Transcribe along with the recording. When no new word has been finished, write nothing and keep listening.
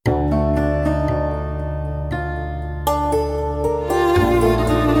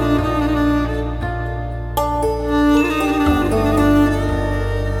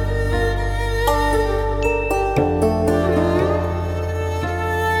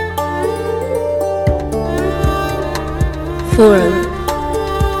Forum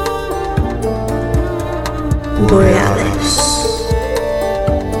Borealis.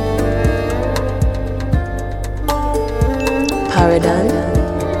 Paradigm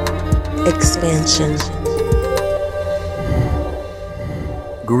Expansion.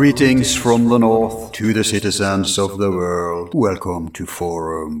 Greetings from the north to the citizens of the world. Welcome to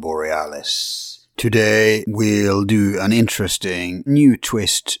Forum Borealis. Today we'll do an interesting new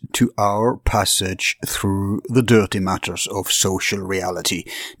twist to our passage through the dirty matters of social reality,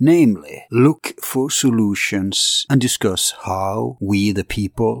 namely look for solutions and discuss how we the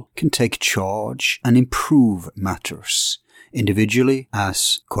people can take charge and improve matters, individually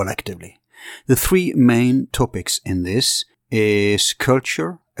as collectively. The three main topics in this is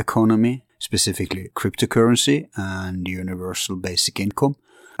culture, economy, specifically cryptocurrency and universal basic income,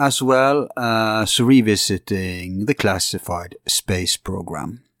 as well as revisiting the classified space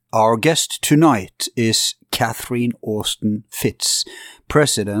program. Our guest tonight is Catherine Austin Fitts,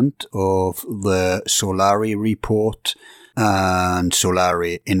 president of the Solari Report and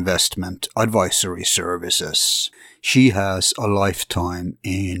Solari Investment Advisory Services. She has a lifetime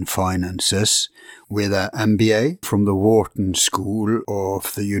in finances with an MBA from the Wharton School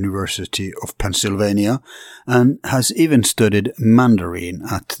of the University of Pennsylvania and has even studied Mandarin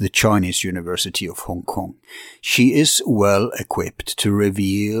at the Chinese University of Hong Kong. She is well equipped to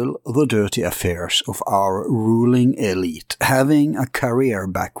reveal the dirty affairs of our ruling elite, having a career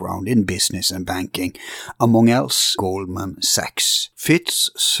background in business and banking, among else Goldman Sachs. Fitts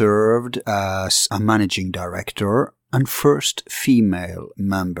served as a managing director and first female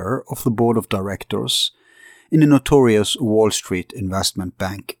member of the board of directors in the notorious Wall Street investment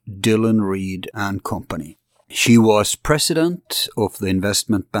bank Dillon Read and Company. She was president of the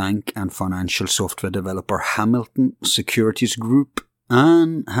investment bank and financial software developer Hamilton Securities Group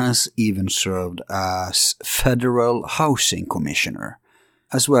and has even served as Federal Housing Commissioner,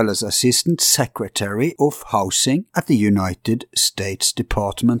 as well as Assistant Secretary of Housing at the United States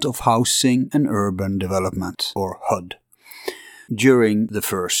Department of Housing and Urban Development, or HUD, during the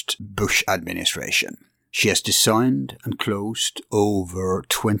first Bush administration. She has designed and closed over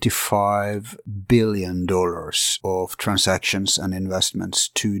 $25 billion of transactions and investments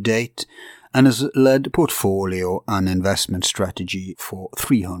to date, and has led portfolio and investment strategy for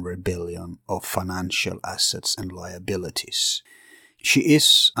 $300 billion of financial assets and liabilities. She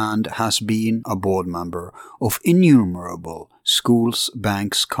is and has been a board member of innumerable schools,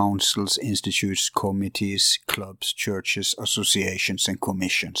 banks, councils, institutes, committees, clubs, churches, associations, and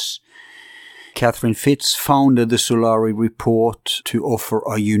commissions. Catherine Fitts founded the Solari Report to offer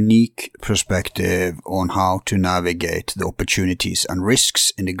a unique perspective on how to navigate the opportunities and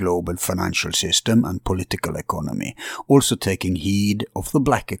risks in the global financial system and political economy, also taking heed of the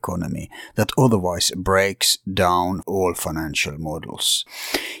black economy that otherwise breaks down all financial models.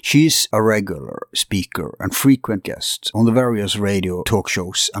 She is a regular speaker and frequent guest on the various radio talk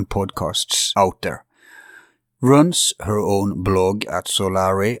shows and podcasts out there, runs her own blog at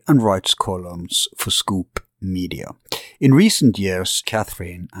Solari and writes columns for Scoop Media. In recent years,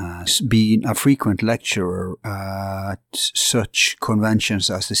 Catherine has been a frequent lecturer at such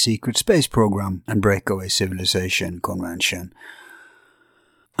conventions as the Secret Space Program and Breakaway Civilization Convention,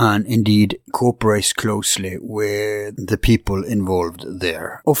 and indeed cooperates closely with the people involved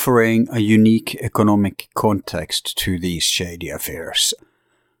there, offering a unique economic context to these shady affairs,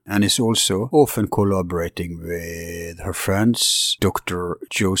 and is also often collaborating with her friends Dr.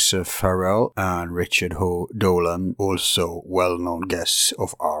 Joseph Farrell and Richard Dolan, also well-known guests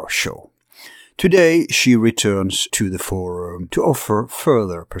of our show. Today she returns to the forum to offer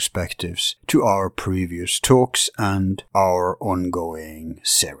further perspectives to our previous talks and our ongoing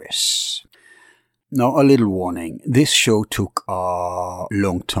series. Now, a little warning. This show took a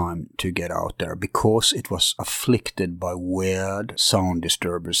long time to get out there because it was afflicted by weird sound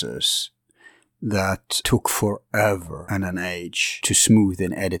disturbances that took forever and an age to smooth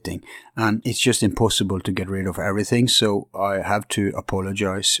in editing. And it's just impossible to get rid of everything, so I have to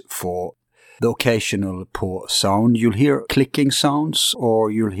apologize for the occasional poor sound. You'll hear clicking sounds,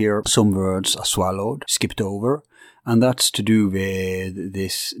 or you'll hear some words are swallowed, skipped over. And that's to do with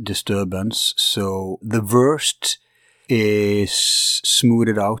this disturbance. So the worst is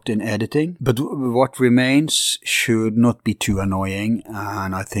smoothed out in editing, but what remains should not be too annoying,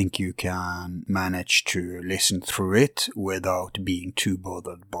 and I think you can manage to listen through it without being too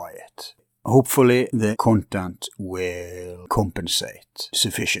bothered by it. Hopefully the content will compensate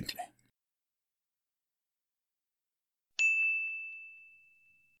sufficiently.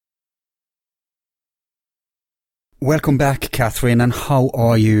 Welcome back, Catherine, and how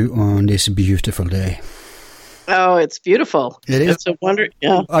are you on this beautiful day? Oh, it's beautiful. It is? It's a wonder.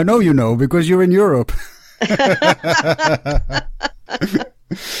 Yeah. I know you know, because you're in Europe.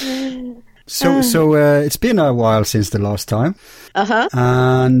 So it's been a while since the last time. Uh-huh.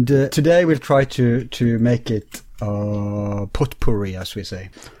 And today we'll try to make it potpourri, as we say.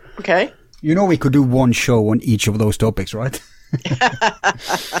 Okay. You know, we could do one show on each of those topics, right?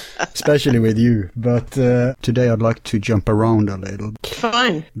 Especially with you. But today I'd like to jump around a little.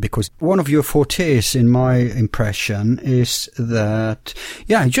 Fine. Because one of your fortes, in my impression, is that,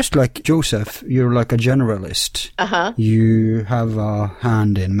 yeah, just like Joseph, you're like a generalist. Uh-huh. You have a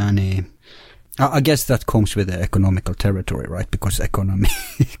hand in many... I guess that comes with the economical territory, right? Because economy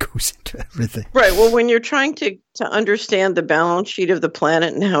goes into everything. Right. Well, when you're trying to understand the balance sheet of the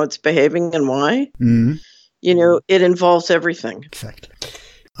planet and how it's behaving and why, you know, it involves everything. Exactly.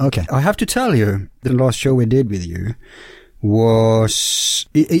 Okay. I have to tell you, the last show we did with you was...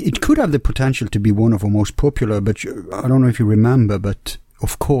 It could have the potential to be one of our most popular, but I don't know if you remember, but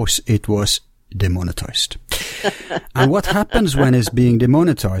of course it was demonetized. And what happens when it's being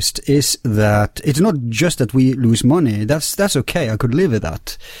demonetized is that it's not just that we lose money. That's okay. I could live with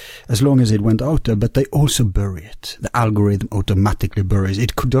that as long as it went out there, but they also bury it. The algorithm automatically buries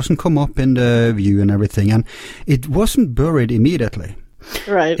it. It doesn't come up in the view and everything. And it wasn't buried immediately.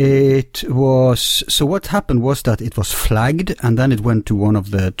 Right. It was, so what happened was that it was flagged, and then it went to one of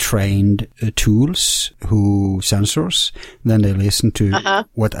the trained tools who censors. Then they listened to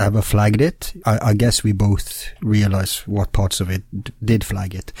whatever flagged it. I guess we both realized what parts of it did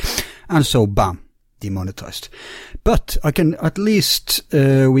flag it. And so, bam, demonetized. But I can, at least,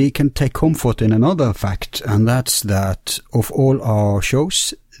 we can take comfort in another fact, and that's that of all our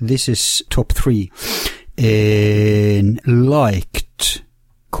shows, this is top 3 in liked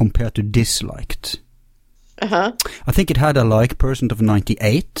compared to disliked. Uh-huh. I think it had a like percent of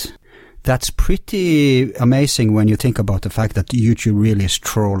 98. That's pretty amazing when you think about the fact that YouTube really is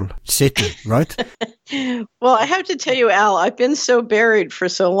troll city, right? Well, I have to tell you, Al, I've been so buried for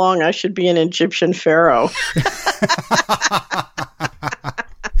so long, I should be an Egyptian pharaoh.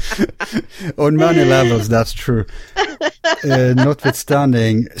 On many levels, that's true.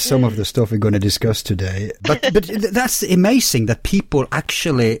 Notwithstanding some of the stuff we're going to discuss today. But that's amazing that people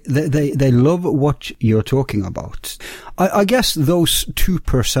actually, they love what you're talking about. I guess those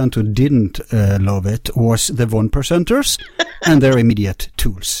 2% who didn't love it was the 1%ers and their immediate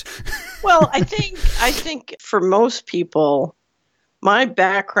tools. Well, I think for most people, my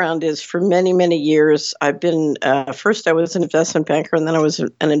background is for many, many years. I've been, first I was an investment banker, and then I was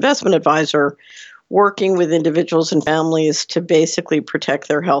an investment advisor working with individuals and families to basically protect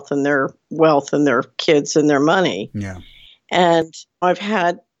their health and their wealth and their kids and their money. Yeah. And I've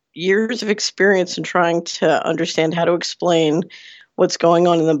had years of experience in trying to understand how to explain what's going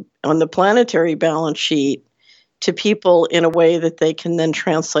on the planetary balance sheet to people in a way that they can then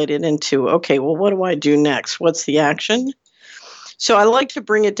translate it into, okay, well, what do I do next? What's the action? So I like to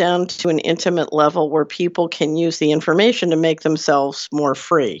bring it down to an intimate level where people can use the information to make themselves more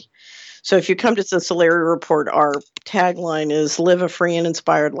free. So if you come to the Solari Report, our tagline is live a free and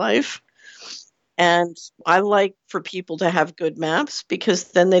inspired life. And I like for people to have good maps because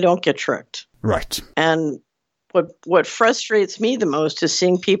then they don't get tricked. Right. And what frustrates me the most is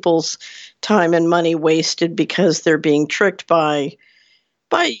seeing people's time and money wasted because they're being tricked by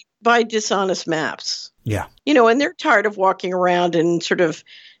dishonest maps. Yeah. You know, and they're tired of walking around and sort of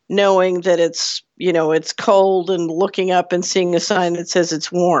knowing that it's, you know, it's cold and looking up and seeing a sign that says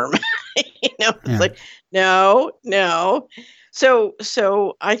it's warm. It's like, no.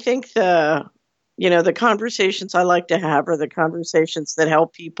 So I think the conversations I like to have are the conversations that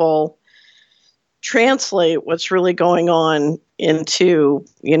help people translate what's really going on into,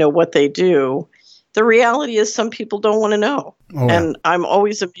 you know, what they do. The reality is some people don't want to know. And I'm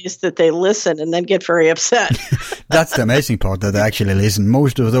always amazed that they listen and then get very upset. That's the amazing part, that they actually listen.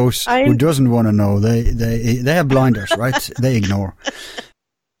 Most of those who doesn't want to know, they have blinders, right? They ignore.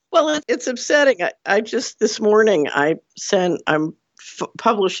 Well, it's upsetting. I just, this morning, I'm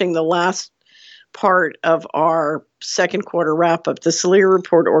publishing the last part of our second quarter wrap-up. The Solari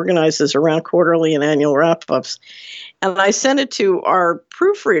Report organizes around quarterly and annual wrap-ups. And I sent it to our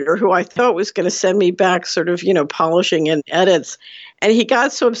proofreader, who I thought was going to send me back sort of, you know, polishing and edits. And he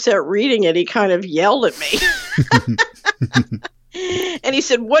got so upset reading it, he kind of yelled at me. And he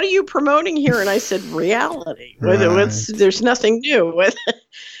said, "What are you promoting here?" And I said, reality. Right. There's nothing new with it.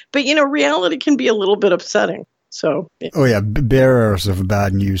 But, you know, reality can be a little bit upsetting. So, yeah. Oh, yeah. Bearers of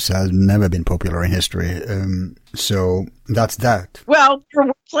bad news have never been popular in history. So that's that. Well,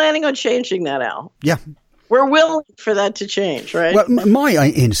 we're planning on changing that, Al. Yeah. We're willing for that to change, right? Well,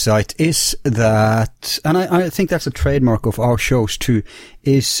 my insight is that, and I think that's a trademark of our shows too,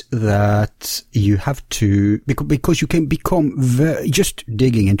 is that you have to, because you can become just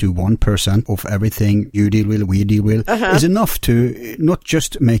digging into 1% of everything you deal with, we deal with, is enough to not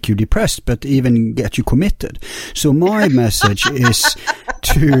just make you depressed, but even get you committed. So my message is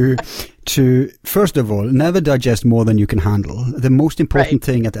to first of all, never digest more than you can handle. The most important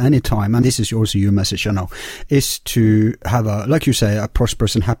thing at any time, and this is also your message, I know, is to have like you say, a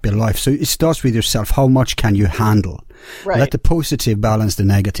prosperous and happy life. So it starts with yourself. How much can you handle? Right. Let the positive balance the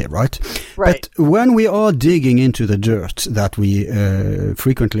negative, right? But when we are digging into the dirt that we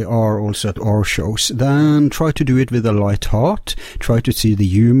frequently are also at our shows, then try to do it with a light heart, try to see the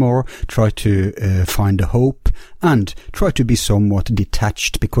humor, try to find the hope, and try to be somewhat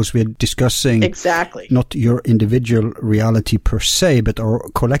detached, because we're discussing not your individual reality per se, but our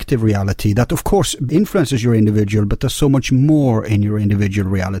collective reality that of course influences your individual, but there's so much more in your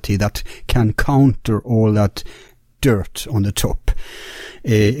individual reality that can counter all that dirt on the top,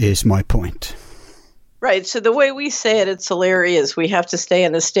 is my point. Right. So the way we say it at Solari is we have to stay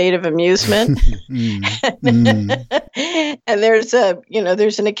in a state of amusement. And there's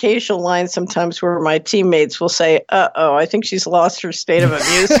an occasional line sometimes where my teammates will say, "Uh-oh, I think she's lost her state of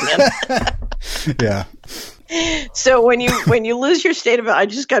amusement." Yeah. So when you lose your state of, I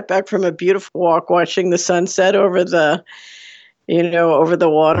just got back from a beautiful walk watching the sunset over the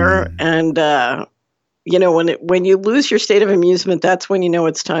water, and when you lose your state of amusement, that's when you know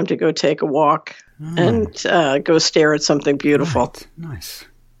it's time to go take a walk and go stare at something beautiful. Right. Nice.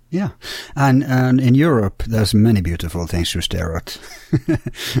 Yeah. And in Europe, there's many beautiful things to stare at.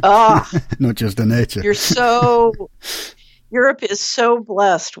 Not just the nature. Europe is so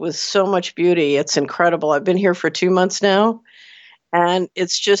blessed with so much beauty. It's incredible. I've been here for 2 months now, and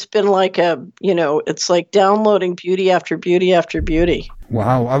it's just been like it's like downloading beauty after beauty after beauty.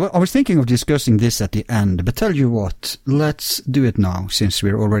 Wow. I was thinking of discussing this at the end, but tell you what, let's do it now since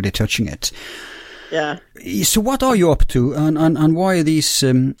we're already touching it. Yeah. So what are you up to, and why are these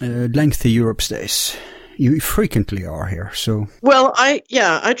lengthy Europe stays? You frequently are here, so. Well, I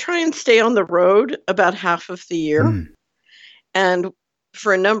try and stay on the road about half of the year. And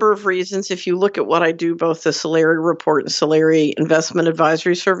for a number of reasons, if you look at what I do, both the Solari Report and Solari Investment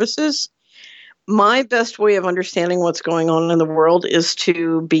Advisory Services, my best way of understanding what's going on in the world is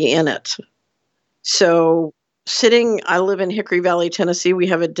to be in it. So I live in Hickory Valley, Tennessee. We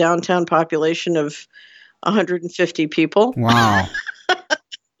have a downtown population of 150 people. Wow.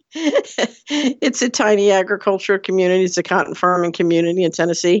 It's a tiny agricultural community. It's a cotton farming community in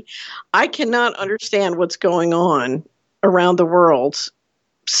Tennessee. I cannot understand what's going on around the world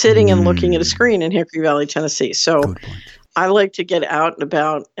sitting and looking at a screen in Hickory Valley, Tennessee. So I like to get out and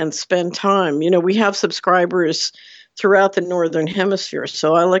about and spend time. We have subscribers throughout the Northern Hemisphere.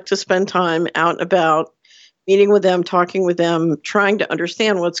 So I like to spend time out and about, meeting with them, talking with them, trying to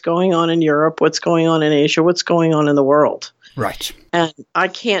understand what's going on in Europe, what's going on in Asia, what's going on in the world. Right. And I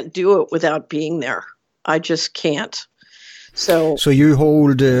can't do it without being there. I just can't. So you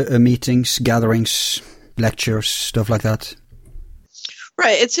hold meetings, gatherings, lectures, stuff like that?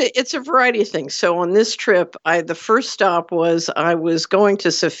 Right. It's a variety of things. So on this trip, the first stop was I was going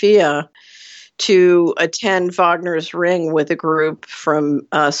to Sofia to attend Wagner's Ring with a group from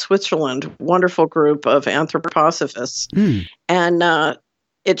Switzerland, wonderful group of anthroposophists. And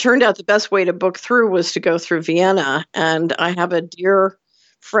it turned out the best way to book through was to go through Vienna. And I have a dear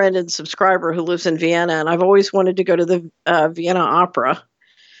friend and subscriber who lives in Vienna, and I've always wanted to go to the Vienna Opera.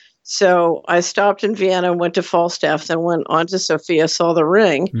 So I stopped in Vienna, went to Falstaff, then went on to Sofia, saw the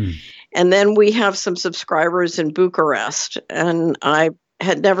Ring. And then we have some subscribers in Bucharest, and I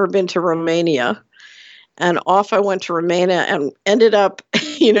had never been to Romania. And off I went to Romania and ended up,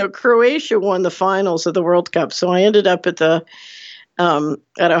 Croatia won the finals of the World Cup. So I ended up at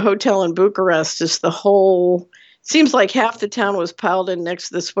at a hotel in Bucharest. Seems like half the town was piled in next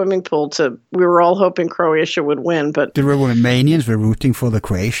to the swimming pool. We were all hoping Croatia would win, but the Romanians were rooting for the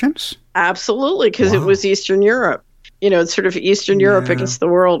Croatians? Absolutely, because it was Eastern Europe. It's sort of Eastern Europe against the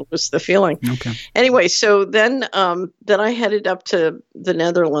world was the feeling. Okay. Anyway, so then I headed up to the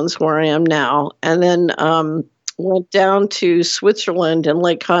Netherlands where I am now, and then went down to Switzerland and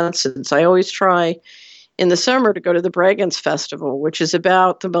Lake Constance. I always try in the summer to go to the Bregenz Festival, which is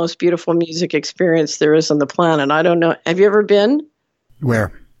about the most beautiful music experience there is on the planet. I don't know. Have you ever been?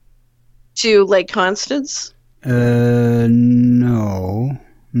 Where? To Lake Constance? No.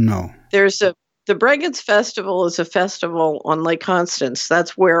 The Bregenz Festival is a festival on Lake Constance.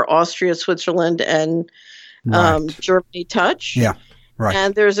 That's where Austria, Switzerland, and Germany touch. Yeah. Right.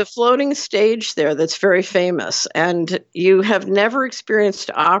 And there's a floating stage there that's very famous. And you have never experienced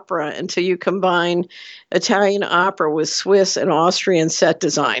opera until you combine Italian opera with Swiss and Austrian set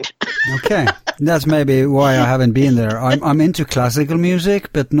design. Okay, that's maybe why I haven't been there. I'm into classical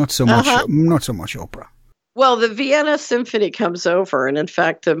music, but not so much opera. Well, the Vienna Symphony comes over, and in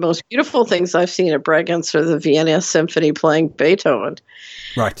fact, the most beautiful things I've seen at Bregenz are the Vienna Symphony playing Beethoven.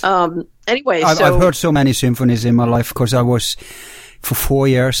 Right. Anyway, I've heard so many symphonies in my life because for 4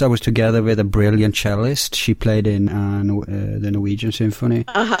 years, I was together with a brilliant cellist. She played in the Norwegian Symphony.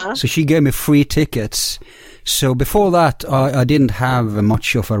 So she gave me free tickets. So before that, I didn't have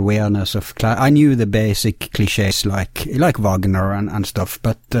much of awareness of I knew the basic cliches like Wagner and stuff,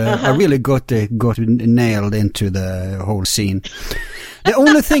 but I really got nailed into the whole scene. The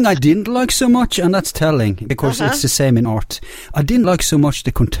only thing I didn't like so much, and that's telling, because it's the same in art, I didn't like so much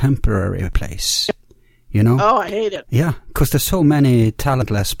the contemporary plays. You know? Oh, I hate it. Yeah, because there's so many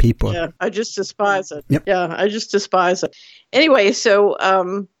talentless people. Yeah, I just despise it. Yep. Yeah, I just despise it. Anyway, so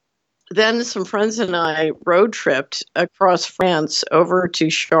then some friends and I road tripped across France over to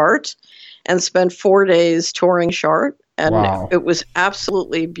Chartres and spent 4 days touring Chartres. And It was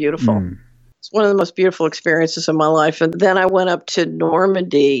absolutely beautiful. It's one of the most beautiful experiences of my life. And then I went up to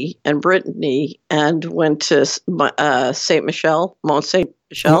Normandy and Brittany and went to Saint Michel, Mont Saint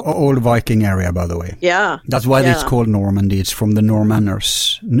Michel. Old Viking area, by the way. Yeah. That's why it's called Normandy. It's from the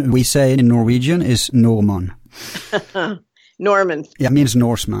Normanners. We say in Norwegian is Norman. Norman. Yeah, it means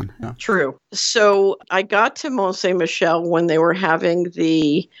Norseman. Yeah. True. So I got to Mont Saint Michel when they were having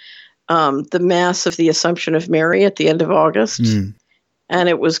the Mass of the Assumption of Mary at the end of August. And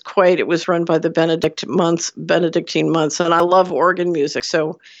it was run by the Benedictine monks, and I love organ music.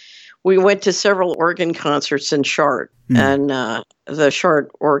 So we went to several organ concerts in Chartres, and the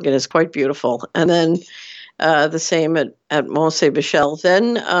Chartres organ is quite beautiful. And then the same at Mont Saint Michel.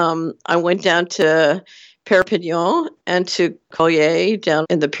 Then I went down to Perpignan and to Collier down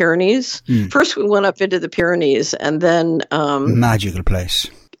in the Pyrenees. First we went up into the Pyrenees, and then magical place.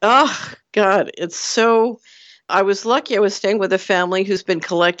 Oh God, it's so. I was lucky. I was staying with a family who's been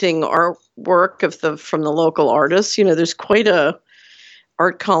collecting artwork from the local artists. You know, there's quite a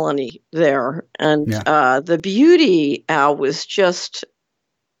art colony there, and the beauty was just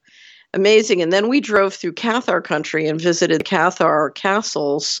amazing. And then we drove through Cathar country and visited Cathar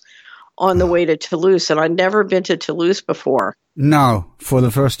castles on the way to Toulouse, and I'd never been to Toulouse before. Now, for the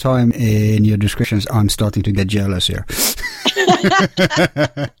first time in your descriptions, I'm starting to get jealous here.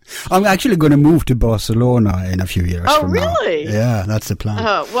 I'm actually going to move to Barcelona in a few years from now. Oh, really? Yeah, that's the plan.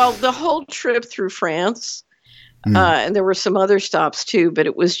 Well, the whole trip through France, and there were some other stops too, but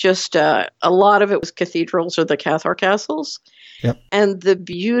it was just a lot of it was cathedrals or the Cathar castles. Yep. And the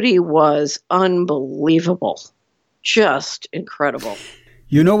beauty was unbelievable. Just incredible.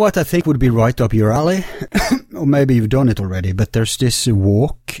 You know what I think would be right up your alley? Or maybe you've done it already, but there's this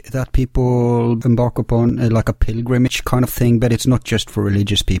walk that people embark upon, like a pilgrimage kind of thing, but it's not just for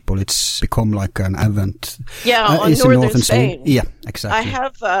religious people. It's become like an event. Yeah, on northern Spain. Yeah, exactly. I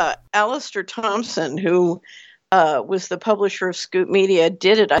have Alistair Thompson, who was the publisher of Scoop Media,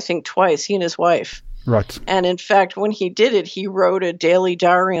 did it, I think, twice, he and his wife. Right. And in fact, when he did it, he wrote a daily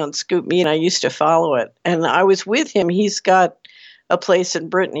diary on Scoop Media, and I used to follow it. And I was with him. He's got a place in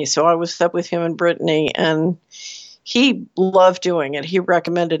Brittany, so I was up with him in Brittany, and he loved doing it. He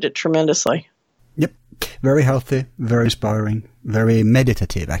recommended it tremendously. Yep, very healthy, very inspiring, very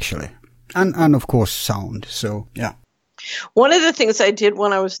meditative, actually, and of course sound. So yeah. One of the things I did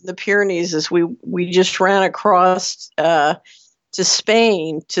when I was in the Pyrenees is we just ran across to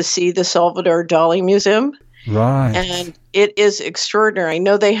Spain to see the Salvador Dali Museum. Right. And it is extraordinary. I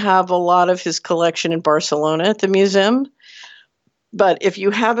know they have a lot of his collection in Barcelona at the museum. But if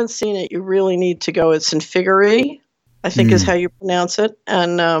you haven't seen it, you really need to go. It's in Figueres, I think is how you pronounce it.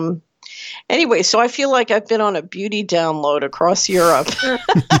 And anyway, so I feel like I've been on a beauty download across Europe.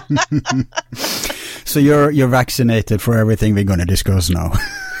 So you're vaccinated for everything we're going to discuss now.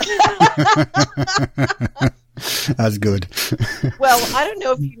 That's good. Well, I don't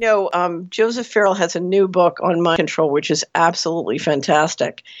know if you know, Joseph Farrell has a new book on mind control, which is absolutely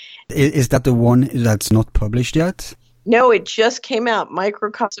fantastic. Is that the one that's not published yet? No, it just came out,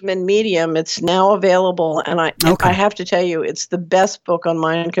 Microcosm and Medium. It's now available, and I have to tell you, it's the best book on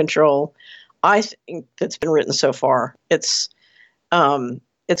mind control I think that's been written so far. It's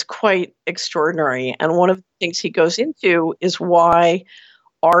quite extraordinary, and one of the things he goes into is why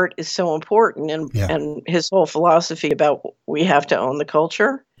art is so important, and his whole philosophy about we have to own the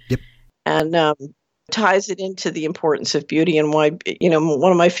culture. Yep. And ties it into the importance of beauty and why,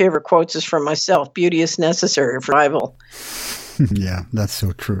 one of my favorite quotes is from myself: beauty is necessary for survival. Yeah, that's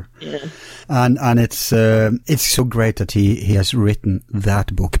so true. Yeah. And it's so great that he has written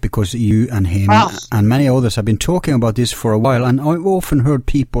that book, because you and him and many others have been talking about this for a while, and I've often heard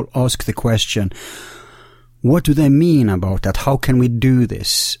people ask the question, what do they mean about that? How can we do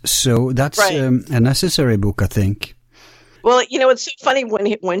this? So that's a necessary book, I think. Well, it's so funny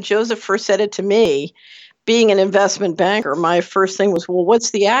when Joseph first said it to me, being an investment banker, my first thing was, well,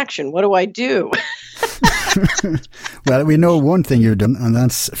 what's the action? What do I do? Well, we know one thing you've done, and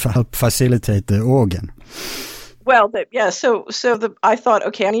that's help facilitate the organ. Well, I thought,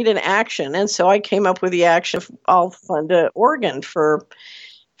 okay, I need an action. And so I came up with the action of I'll fund an organ for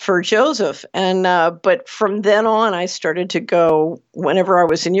Joseph. And but from then on, I started to go, whenever I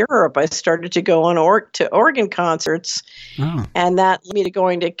was in Europe, I started to go to organ concerts. Oh. And that led me to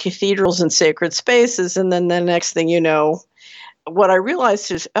going to cathedrals and sacred spaces. And then the next thing you know, what I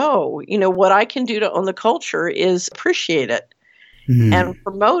realized is, what I can do to own the culture is appreciate it and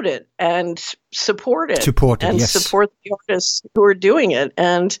promote it and support it. Support the artists who are doing it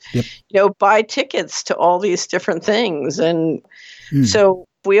and, buy tickets to all these different things. And so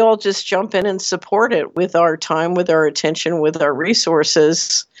we all just jump in and support it with our time, with our attention, with our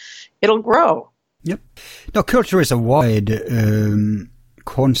resources. It'll grow. Yep. Now, culture is a wide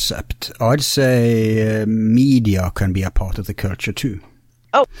concept. I'd say media can be a part of the culture too.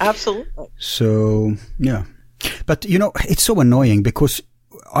 Oh, absolutely. So, yeah. But, it's so annoying because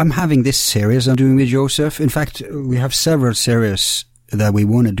I'm having this series I'm doing with Joseph. In fact, we have several series that we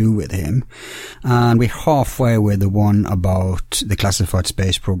want to do with him. And we're halfway with the one about the classified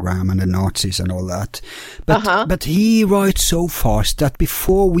space program and the Nazis and all that. But he writes so fast that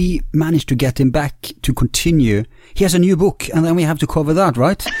before we manage to get him back to continue, he has a new book and then we have to cover that,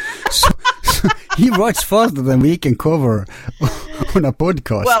 right? So he writes faster than we can cover on a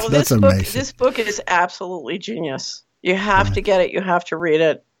podcast. Well, that's amazing. This book is absolutely genius. You have to get it. You have to read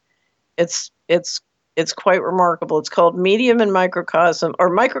it. It's quite remarkable. It's called Medium and Microcosm, or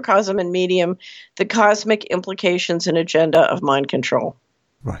Microcosm and Medium, the Cosmic Implications and Agenda of Mind Control.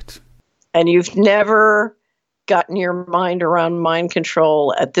 Right. And you've never gotten your mind around mind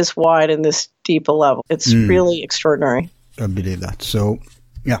control at this wide and this deep a level. It's really extraordinary. I believe that. So,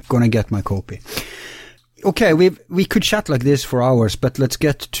 yeah, gonna get my copy. Okay, we could chat like this for hours, but let's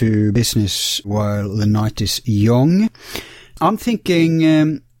get to business while the night is young. I'm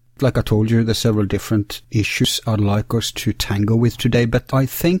thinking... like I told you, there's several different issues I'd like us to tangle with today, but I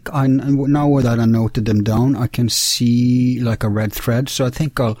think now that I noted them down, I can see like a red thread, so I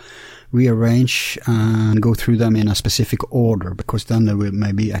think I'll rearrange and go through them in a specific order, because then there will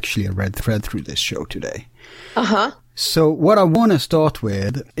maybe actually a red thread through this show today. So what I want to start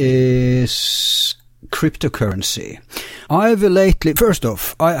with is cryptocurrency. First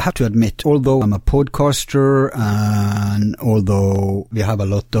off, I have to admit, although I'm a podcaster and although we have a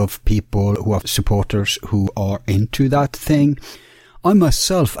lot of people who are supporters who are into that thing, I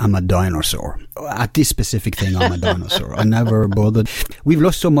myself am a dinosaur. At this specific thing, I'm a dinosaur. I never bothered. We've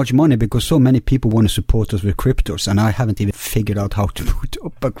lost so much money because so many people want to support us with cryptos, and I haven't even figured out how to put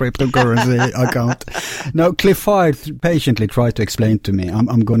up a cryptocurrency account. Now, Cliff High patiently tried to explain to me.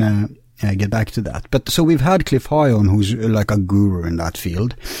 I'm gonna get back to that. But so we've had Cliff High on, who's like a guru in that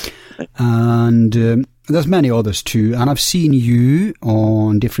field. And there's many others too. And I've seen you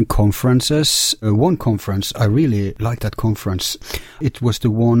on different conferences. One conference, I really liked that conference. It was the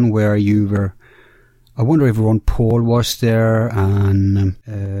one where you were, I wonder if Ron Paul was there, and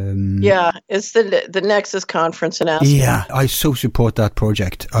yeah, it's the Nexus conference in Aspen. Yeah, I so support that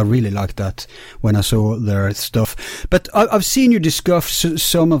project. I really liked that when I saw their stuff. But I've seen you discuss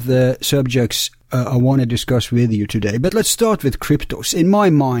some of the subjects I want to discuss with you today. But let's start with cryptos. In my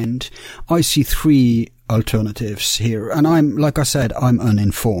mind, I see three alternatives here, and like I said, I'm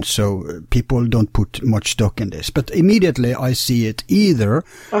uninformed, so people don't put much stock in this. But immediately I see it either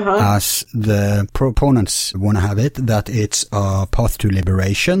as the proponents want to have it, that it's a path to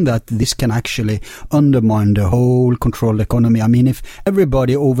liberation, that this can actually undermine the whole controlled economy. I mean, if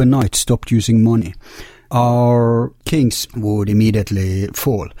everybody overnight stopped using money, our kings would immediately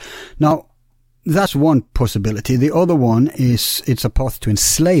fall. Now, that's one possibility. The other one is it's a path to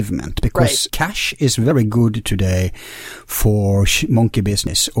enslavement, because cash is very good today for monkey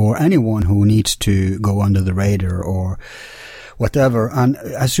business or anyone who needs to go under the radar or whatever. And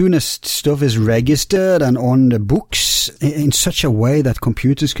as soon as stuff is registered and on the books, this in such a way that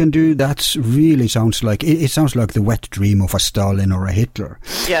computers can do, that really sounds like, it sounds like the wet dream of a Stalin or a Hitler.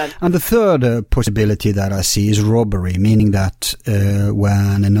 Yeah. And the third possibility that I see is robbery, meaning that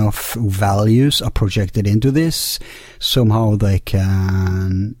when enough values are projected into this, somehow they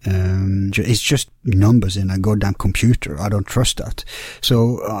can, it's just numbers in a goddamn computer. I don't trust that.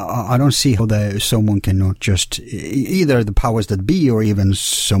 So I don't see how someone cannot just, either the powers that be or even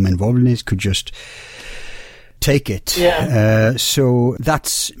some involved in it could just take it. Yeah. So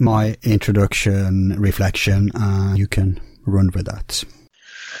that's my introduction reflection. You can run with that.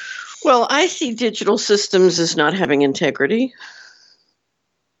 Well, I see digital systems as not having integrity.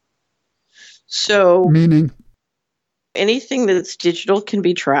 So, meaning anything that's digital can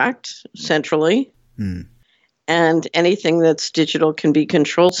be tracked centrally. And anything that's digital can be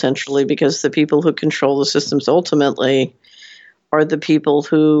controlled centrally, because the people who control the systems ultimately are the people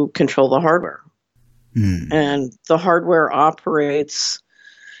who control the hardware. And the hardware operates,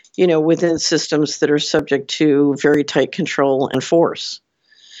 within systems that are subject to very tight control and force.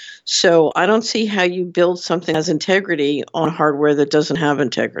 So I don't see how you build something that has integrity on hardware that doesn't have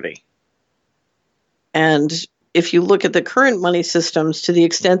integrity. And if you look at the current money systems, to the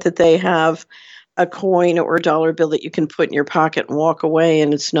extent that they have a coin or a dollar bill that you can put in your pocket and walk away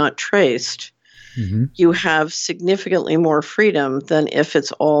and it's not traced, you have significantly more freedom than if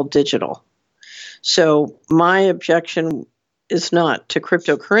it's all digital. So my objection is not to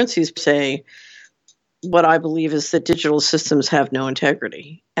cryptocurrencies per se. What I believe is that digital systems have no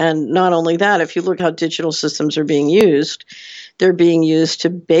integrity. And not only that, if you look how digital systems are being used, they're being used to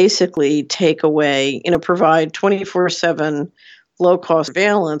basically take away, provide 24/7 low-cost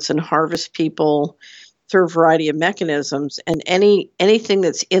surveillance and harvest people through a variety of mechanisms. And anything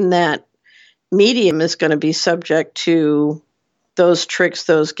that's in that medium is going to be subject to those tricks,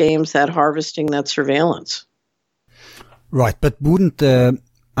 those games, that harvesting, that surveillance. Right, but wouldn't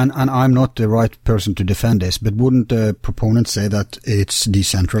and I'm not the right person to defend this, but wouldn't the proponents say that it's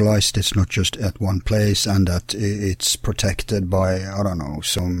decentralized, it's not just at one place, and that it's protected by, I don't know,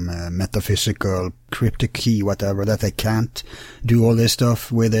 some metaphysical cryptic key, whatever, that they can't do all this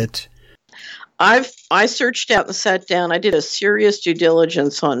stuff with it? I searched out and sat down. I did a serious due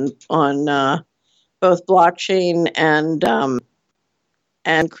diligence on both blockchain and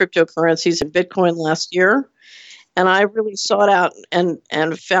cryptocurrencies and Bitcoin last year. And I really sought out and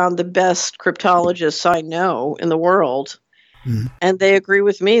found the best cryptologists I know in the world. And they agree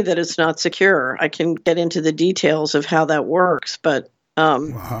with me that it's not secure. I can get into the details of how that works. But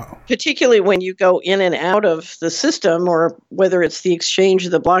particularly when you go in and out of the system, or whether it's the exchange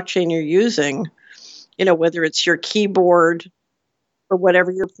of the blockchain you're using, whether it's your keyboard or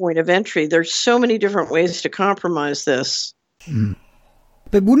whatever your point of entry, there's so many different ways to compromise this.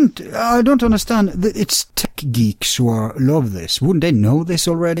 But I don't understand, it's tech geeks who love this. Wouldn't they know this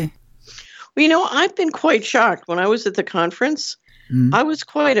already? Well, I've been quite shocked. When I was at the conference, I was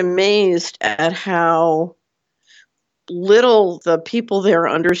quite amazed at how little the people there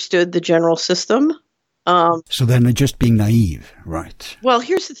understood the general system. So then they're just being naive, right? Well,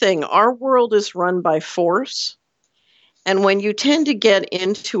 here's the thing. Our world is run by force. And when you tend to get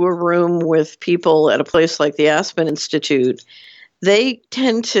into a room with people at a place like the Aspen Institute, they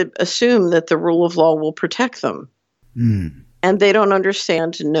tend to assume that the rule of law will protect them. And they don't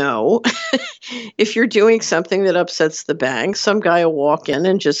understand, no. If you're doing something that upsets the bank, some guy will walk in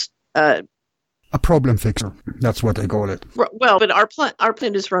and just... a problem fixer. That's what they call it. Well, but our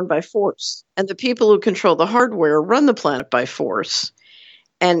planet is run by force. And the people who control the hardware run the planet by force.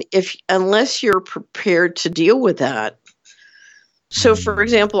 And unless you're prepared to deal with that... So, for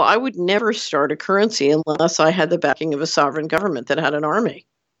example, I would never start a currency unless I had the backing of a sovereign government that had an army.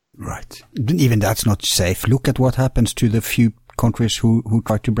 Right. Even that's not safe. Look at what happens to the few countries who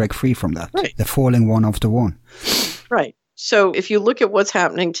try to break free from that. Right. They're falling one after one. Right. So if you look at what's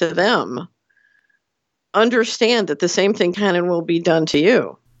happening to them, understand that the same thing can and will be done to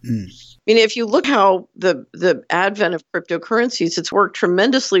you. If you look how the advent of cryptocurrencies, it's worked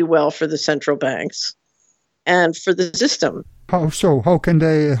tremendously well for the central banks and for the system. How so? How can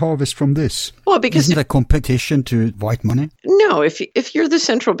they harvest from this? Well, because isn't there competition to white money? No, if you're the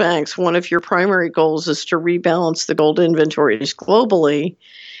central banks, one of your primary goals is to rebalance the gold inventories globally,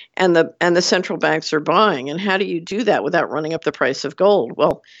 and the central banks are buying. And how do you do that without running up the price of gold?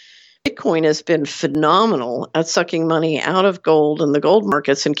 Well, Bitcoin has been phenomenal at sucking money out of gold and the gold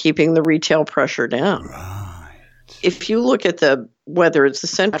markets and keeping the retail pressure down. Right. If you look at whether it's the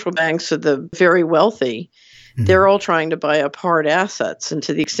central banks or the very wealthy, they're all trying to buy up hard assets. And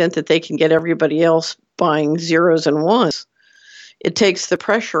to the extent that they can get everybody else buying zeros and ones, it takes the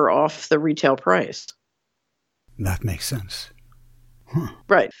pressure off the retail price. That makes sense.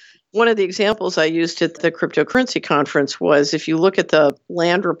 Right. One of the examples I used at the cryptocurrency conference was if you look at the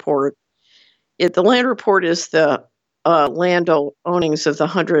land report, the land report is the land ownings of the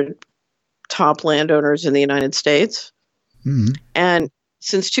 100 top landowners in the United States. Mm-hmm. And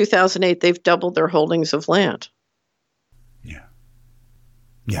since 2008, they've doubled their holdings of land.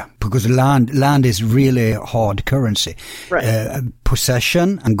 Yeah, because land is really hard currency. Right.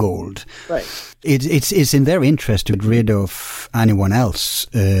 Possession and gold. Right. It's in their interest to get rid of anyone else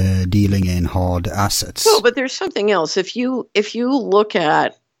dealing in hard assets. Well, but there's something else. If you look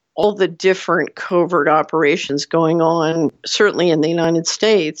at all the different covert operations going on, certainly in the United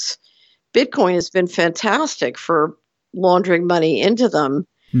States, Bitcoin has been fantastic for laundering money into them.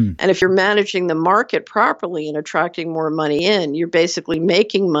 And if you're managing the market properly and attracting more money in, you're basically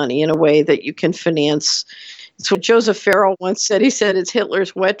making money in a way that you can finance. It's what Joseph Farrell once said. He said it's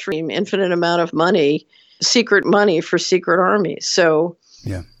Hitler's wet dream, infinite amount of money, secret money for secret armies. So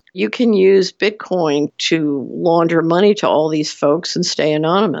you can use Bitcoin to launder money to all these folks and stay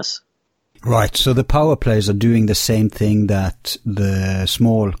anonymous. Right. So the power plays are doing the same thing that the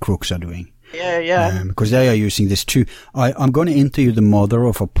small crooks are doing. Yeah. Because they are using this too. I'm going to interview the mother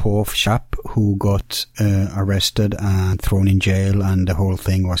of a poor chap who got arrested and thrown in jail, and the whole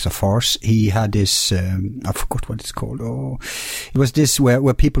thing was a farce. He had this, I forgot what it's called. Oh, it was this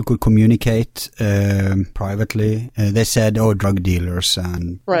where people could communicate privately. They said, drug dealers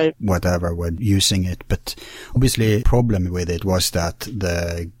and whatever were using it. But obviously the problem with it was that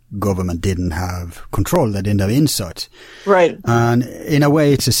the government didn't have control, they didn't have insight. Right. And in a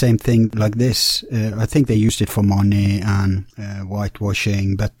way it's the same thing like this. I think they used it for money and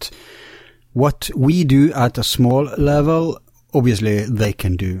whitewashing, but what we do at a small level, obviously they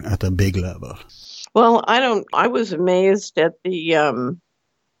can do at a big level. Well, I was amazed at the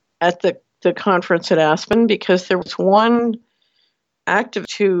conference at Aspen, because there was one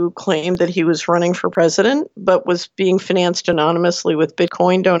activist who claimed that he was running for president, but was being financed anonymously with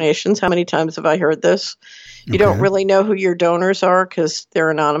Bitcoin donations. How many times have I heard this? You don't really know who your donors are because they're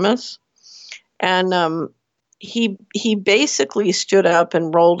anonymous. And he basically stood up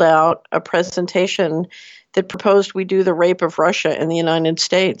and rolled out a presentation that proposed we do the rape of Russia in the United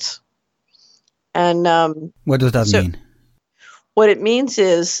States. And what does that mean? What it means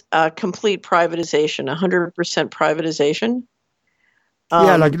is complete privatization, 100% privatization.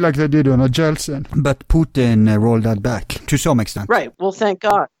 Like they did on Jeltsin. But Putin rolled that back to some extent. Right. Well, thank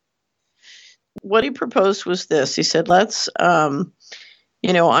God. What he proposed was this. He said, let's, I'm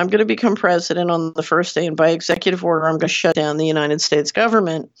going to become president on the first day, and by executive order, I'm going to shut down the United States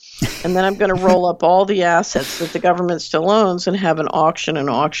government. And then I'm going to roll up all the assets that the government still owns and have an auction and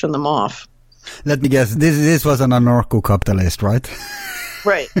auction them off. Let me guess. This was an anarcho-capitalist, right?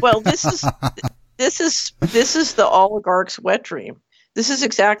 Right. Well, this is the oligarch's wet dream. This is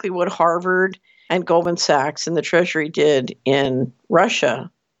exactly what Harvard and Goldman Sachs and the Treasury did in Russia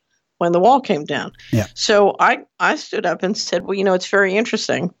when the wall came down. Yeah. So I stood up and said, well, it's very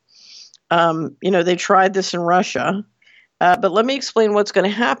interesting. They tried this in Russia, but let me explain what's going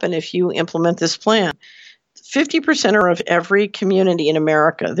to happen if you implement this plan. 50% of every community in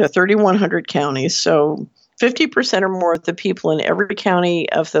America, there are 3,100 counties, so 50% or more of the people in every county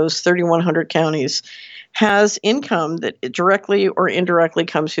of those 3,100 counties has income that directly or indirectly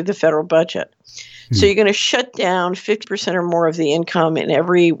comes through the federal budget. So you're going to shut down 50% or more of the income in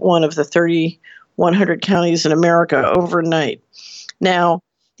every one of the 3,100 counties in America overnight. Now,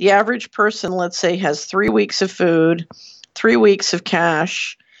 the average person, let's say, has 3 weeks of food, 3 weeks of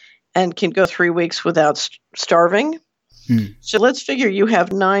cash, and can go 3 weeks without starving. So let's figure you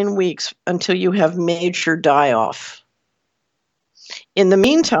have 9 weeks until you have major die-off. In the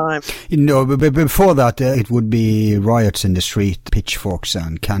meantime... but before that, it would be riots in the street, pitchforks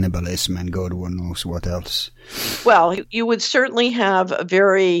and cannibalism and God knows what else. Well, you would certainly have a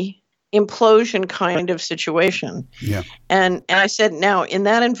very implosion kind of situation. Yeah. And I said, now, in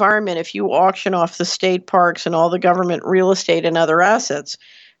that environment, if you auction off the state parks and all the government real estate and other assets,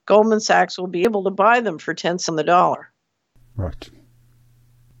 Goldman Sachs will be able to buy them for 10 cents on the dollar. Right.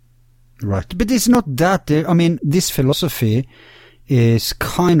 But it's not that. This philosophy is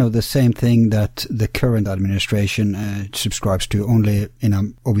kind of the same thing that the current administration subscribes to, only in a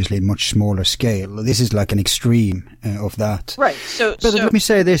obviously much smaller scale. This is like an extreme of that. Right. But let me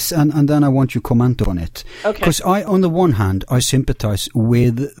say this, and then I want you to comment on it. Okay. Because on the one hand, I sympathize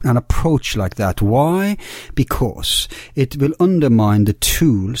with an approach like that. Why? Because it will undermine the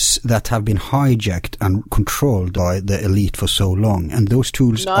tools that have been hijacked and controlled by the elite for so long. And those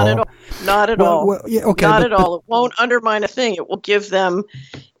tools Not at all. Well, yeah, okay, Not at all. It won't undermine a thing. It will give them,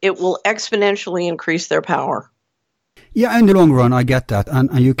 it will exponentially increase their power. Yeah, in the long run, I get that, and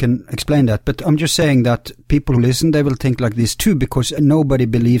you can explain that. But I'm just saying that people who listen, they will think like this too, because nobody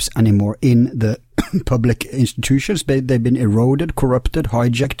believes anymore in the public institutions. They've been eroded, corrupted,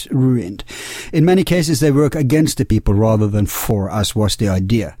 hijacked, ruined. In many cases, they work against the people rather than for, as was the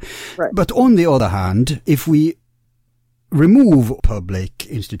idea. Right. But on the other hand, if we remove public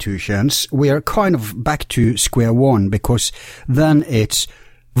institutions, we are kind of back to square one, because then it's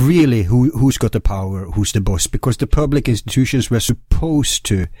really who's got the power, who's the boss, because the public institutions were supposed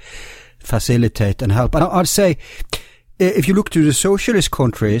to facilitate and help. And I'd say, if you look to the socialist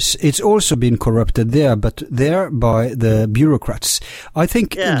countries, it's also been corrupted there, but there by the bureaucrats. I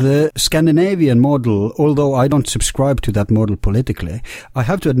think the Scandinavian model, although I don't subscribe to that model politically, I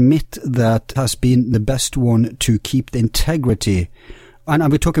have to admit that has been the best one to keep the integrity.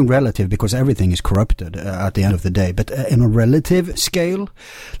 And we're talking relative, because everything is corrupted at the end of the day. But in a relative scale,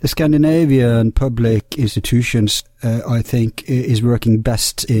 the Scandinavian public institutions, I think, is working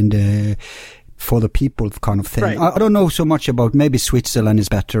best in the for the people kind of thing. Right. I don't know so much about, maybe Switzerland is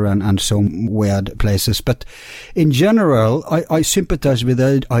better and some weird places, but in general, I sympathize with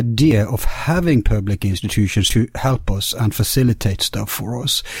the idea of having public institutions to help us and facilitate stuff for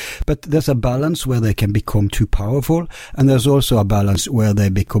us. But there's a balance where they can become too powerful, and there's also a balance where they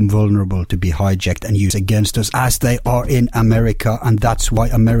become vulnerable to be hijacked and used against us, as they are in America, and that's why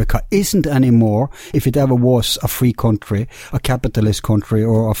America isn't anymore, if it ever was, a free country, a capitalist country,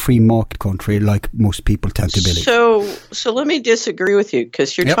 or a free market country, like most people tend to believe. So let me disagree with you,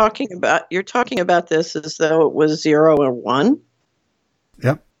 because you're talking about this as though it was 0 or 1.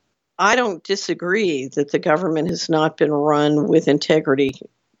 Yep. I don't disagree that the government has not been run with integrity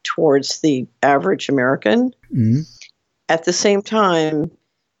towards the average American. Mm-hmm. At the same time,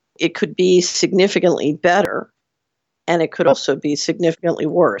 it could be significantly better, and it could also be significantly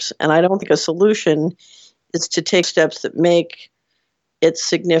worse. And I don't think a solution is to take steps that make it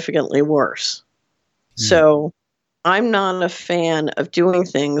significantly worse. So I'm not a fan of doing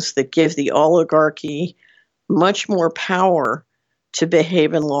things that give the oligarchy much more power to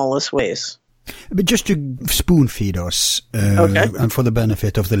behave in lawless ways. But just to spoon feed us, and for the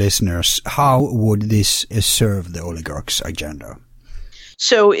benefit of the listeners, how would this serve the oligarchs' agenda?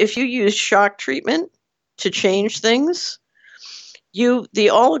 So if you use shock treatment to change things, the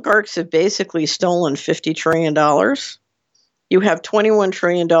oligarchs have basically stolen $50 trillion. You have $21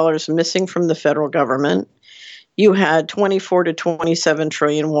 trillion missing from the federal government. You had 24 to 27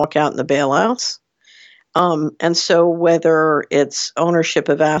 trillion walk out in the bailouts. And so whether it's ownership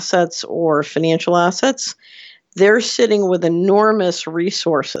of assets or financial assets, they're sitting with enormous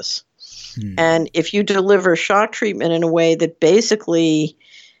resources. And if you deliver shock treatment in a way that basically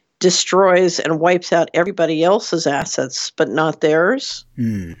destroys and wipes out everybody else's assets, but not theirs,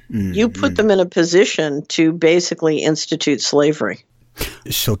 you put them in a position to basically institute slavery.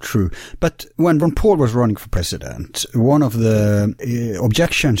 So true. But when Ron Paul was running for president, one of the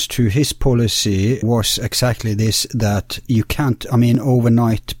objections to his policy was exactly this, that you can't,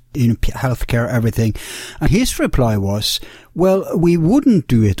 overnight, healthcare, everything. And his reply was, well, we wouldn't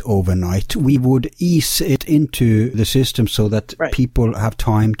do it overnight. We would ease it into the system so that people have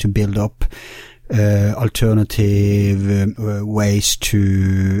time to build up alternative ways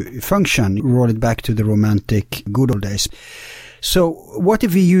to function. Roll it back to the romantic good old days. So what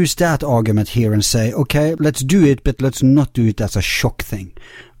if we use that argument here and say, okay, let's do it, but let's not do it as a shock thing?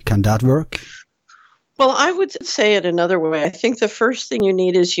 Can that work? Well, I would say it another way. I think the first thing you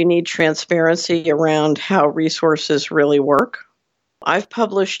need transparency around how resources really work. I've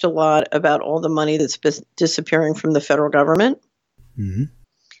published a lot about all the money that's disappearing from the federal government.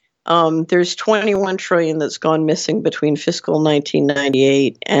 Mm-hmm. There's 21 trillion that's gone missing between fiscal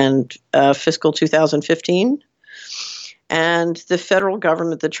 1998 and fiscal 2015. And the federal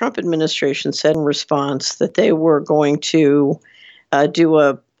government, the Trump administration, said in response that they were going to do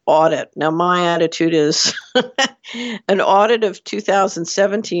a audit. Now, my attitude is an audit of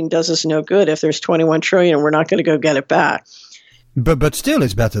 2017 does us no good. If there's 21 trillion, we're not going to go get it back. But still,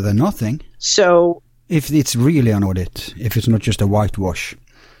 it's better than nothing. So, if it's really an audit, if it's not just a whitewash.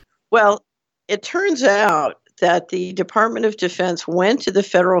 Well, it turns out that the Department of Defense went to the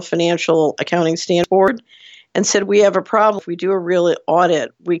Federal Financial Accounting Standards Board and said, we have a problem. If we do a real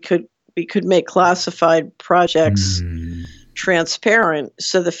audit, we could make classified projects transparent.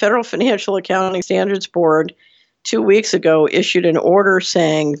 So the Federal Financial Accounting Standards Board 2 weeks ago issued an order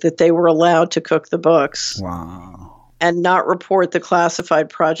saying that they were allowed to cook the books. Wow. And not report the classified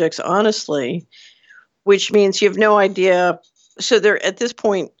projects honestly, which means you have no idea. So at this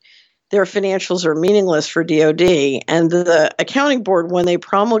point, their financials are meaningless for DOD. And the accounting board, when they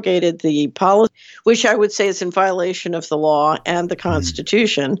promulgated the policy, which I would say is in violation of the law and the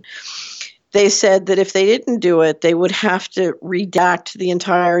Constitution, they said that if they didn't do it, they would have to redact the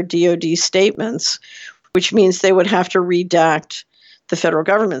entire DOD statements, which means they would have to redact the federal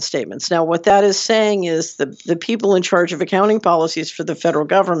government statements. Now, what that is saying is the people in charge of accounting policies for the federal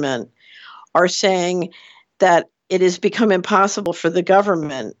government are saying that it has become impossible for the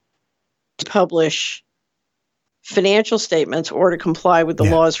government to publish financial statements or to comply with the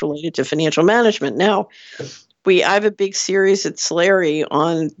laws related to financial management. Now, I have a big series at Solari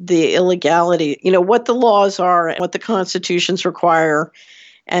on the illegality, what the laws are and what the constitutions require.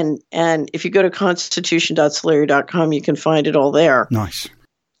 And if you go to constitution.solari.com, you can find it all there. Nice.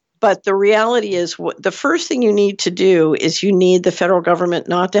 But the reality is, the first thing you need to do is you need the federal government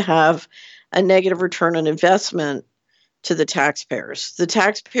not to have a negative return on investment to the taxpayers. The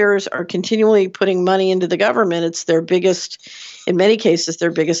taxpayers are continually putting money into the government. It's their biggest, in many cases,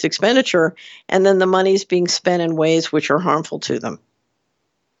 their biggest expenditure. And then the money is being spent in ways which are harmful to them.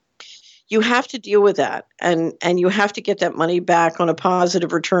 You have to deal with that. And you have to get that money back on a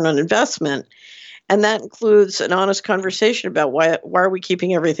positive return on investment. And that includes an honest conversation about why are we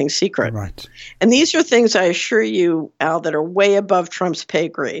keeping everything secret? Right. And these are things, I assure you, Al, that are way above Trump's pay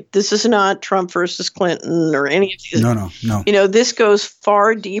grade. This is not Trump versus Clinton or any of these. No. This goes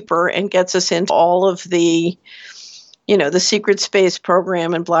far deeper and gets us into all of the, the secret space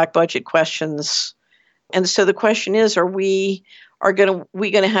program and black budget questions. And so the question is, are we going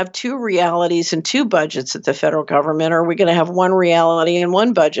to have two realities and two budgets at the federal government? Or are we going to have one reality and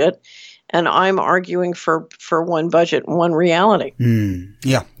one budget? And I'm arguing for one budget and one reality.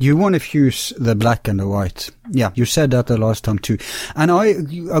 Yeah, you want to fuse the black and the white. Yeah, you said that the last time too. And I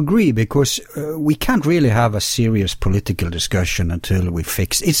agree, because we can't really have a serious political discussion until we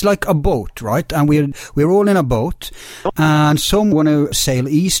fix. It's like a boat, right? And we're all in a boat, and some want to sail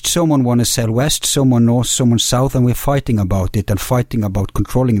east, someone want to sail west, someone north, someone south, and we're fighting about it and fighting about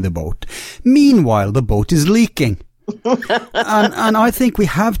controlling the boat. Meanwhile, the boat is leaking. and I think we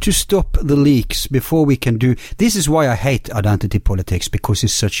have to stop the leaks before we can do. This is why I hate identity politics, because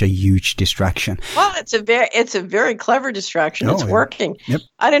it's such a huge distraction. Well, it's a very clever distraction. It's working. Yep.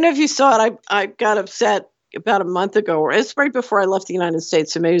 I don't know if you saw it. I got upset about a month ago, or it's right before I left the United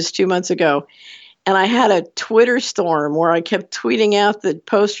States, so maybe it was 2 months ago. And I had a Twitter storm where I kept tweeting out the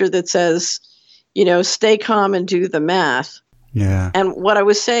poster that says, stay calm and do the math. Yeah. And what I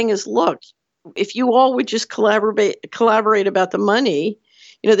was saying is, look, if you all would just collaborate about the money,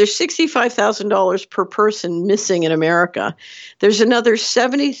 there's $65,000 per person missing in America. There's another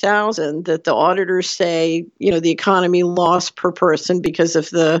 $70,000 that the auditors say, the economy lost per person because of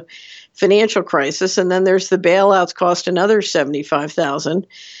the financial crisis. And then there's the bailouts cost another $75,000.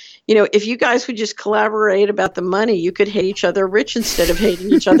 If you guys would just collaborate about the money, you could hate each other rich instead of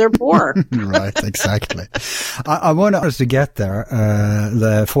hating each other poor. Right, exactly. I want us to get there,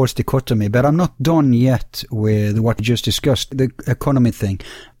 the forced dichotomy, but I'm not done yet with what we just discussed, the economy thing,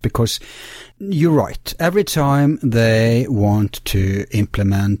 because you're right. Every time they want to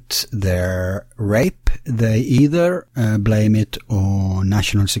implement their rape, they either blame it on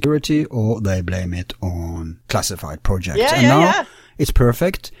national security or they blame it on classified projects. Yeah. It's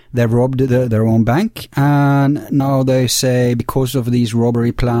perfect. They robbed their own bank, and now they say because of these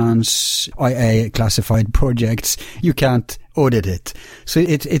robbery plans, IA classified projects, you can't audit it. So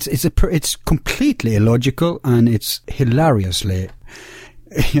it's completely illogical, and it's hilariously,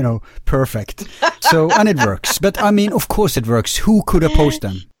 perfect. So, and it works. But I mean, of course it works. Who could oppose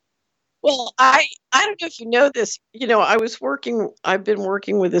them? Well, I don't know if you know this. I've been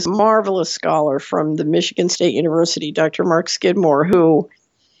working with this marvelous scholar from the Michigan State University, Dr. Mark Skidmore, who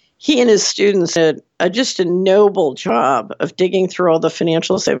he and his students did just a noble job of digging through all the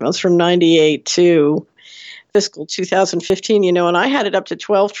financial statements from 98 to fiscal 2015, and I had it up to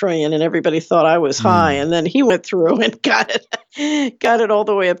 12 trillion and everybody thought I was high. And then he went through and got it all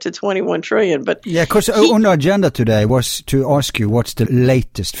the way up to 21 trillion. But yeah, because on the agenda today was to ask you what's the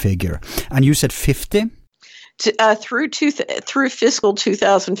latest figure. And you said 50? Through fiscal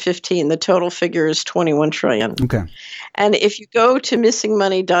 2015, the total figure is 21 trillion. Okay. And if you go to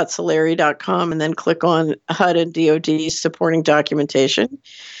missingmoney.solari.com and then click on HUD and DOD supporting documentation,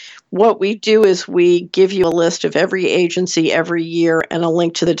 what we do is we give you a list of every agency every year and a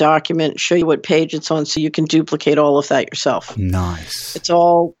link to the document, show you what page it's on so you can duplicate all of that yourself. Nice. It's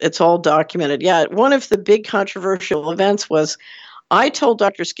all documented. Yeah, one of the big controversial events was I told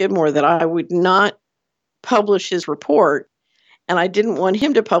Dr. Skidmore that I would not publish his report And I didn't want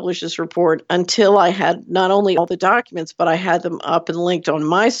him to publish his report until I had not only all the documents, but I had them up and linked on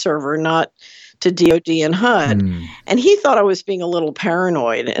my server, not to DOD and HUD. And he thought I was being a little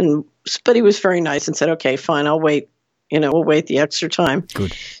paranoid, but he was very nice and said, okay, fine, I'll wait. We'll wait the extra time.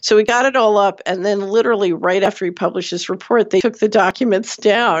 Good. So we got it all up, and then literally right after he published his report, they took the documents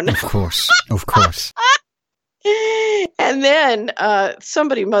down. Of course. And then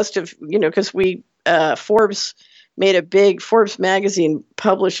somebody must have, because Forbes magazine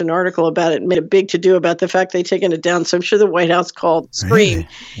published an article about it and made a big to-do about the fact they'd taken it down. So I'm sure the White House called Scream. Really?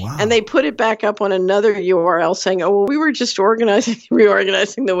 Wow. And they put it back up on another URL saying, oh, well, we were just reorganizing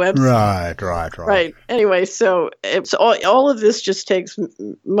the website. Right. Anyway, so it's all of this just takes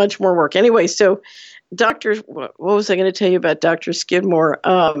much more work. Anyway, so what was I going to tell you about Dr. Skidmore?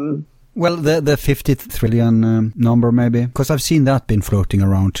 Well, the 50 trillion number, maybe, because I've seen that been floating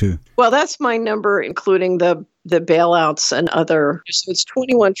around too. Well, that's my number, including the bailouts and other. So it's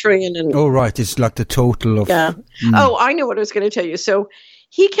 21 trillion. Oh, right. It's like the total of. Yeah. Oh, I know what I was going to tell you. So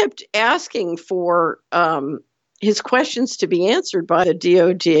he kept asking for his questions to be answered by the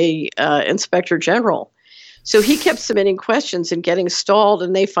DOD Inspector General. So he kept submitting questions and getting stalled,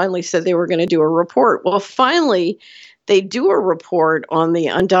 and they finally said they were going to do a report. Well, finally, they do a report on the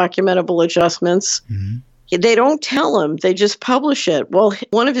undocumentable adjustments. They don't tell him. They just publish it. Well,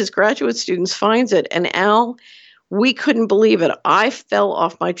 one of his graduate students finds it, and Al, we couldn't believe it. I fell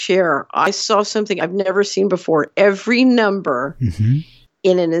off my chair. I saw something I've never seen before. Every number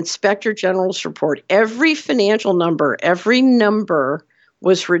in an Inspector General's report, every financial number, every number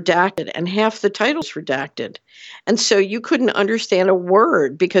was redacted, and half the titles redacted. And so you couldn't understand a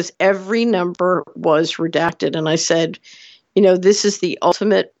word because every number was redacted. And I said, this is the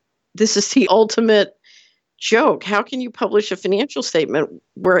ultimate joke. How can you publish a financial statement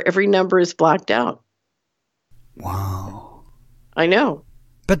where every number is blacked out? Wow. I know.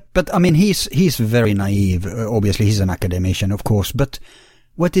 But I mean, he's very naive. Obviously, he's an academician, of course, but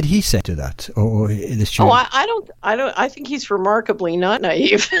what did he say to that? I think he's remarkably not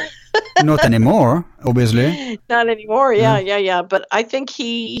naive. Not anymore, obviously. Not anymore. Yeah. But I think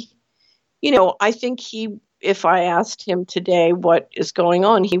if I asked him today what is going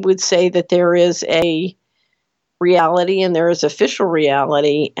on, he would say that there is a reality and there is official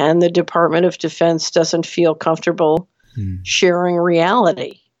reality, and the Department of Defense doesn't feel comfortable sharing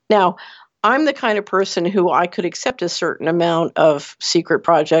reality. Now, I'm the kind of person who I could accept a certain amount of secret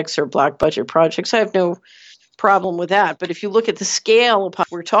projects or black budget projects. I have no problem with that. But if you look at the scale of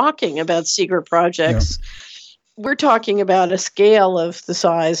we're talking about secret projects, we're talking about a scale of the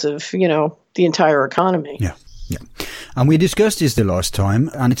size of, the entire economy. Yeah. And we discussed this the last time,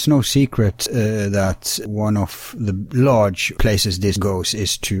 and it's no secret that one of the large places this goes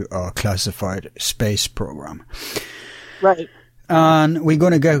is to a classified space program. Right. And we're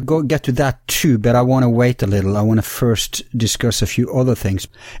going to get to that too, but I want to wait a little. I want to first discuss a few other things.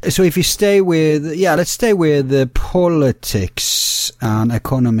 So if you stay with, let's stay with the politics and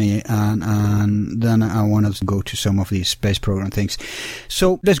economy, and then I want to go to some of these space program things.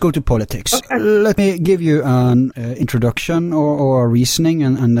 So let's go to politics. Okay. Let me give you an introduction or a reasoning,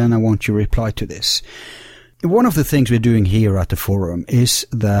 and then I want you to reply to this. One of the things we're doing here at the forum is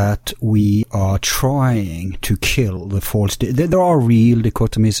that we are trying to kill the false. There are real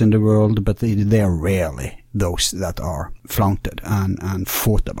dichotomies in the world, but they are rarely those that are flaunted and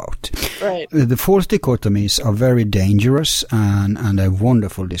fought about. Right. The false dichotomies are very dangerous and they're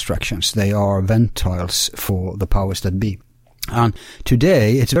wonderful distractions. They are ventiles for the powers that be. And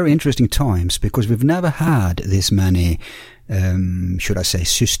today it's very interesting times because we've never had this many should I say,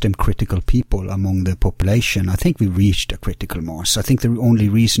 system-critical people among the population. I think we reached a critical mass. I think the only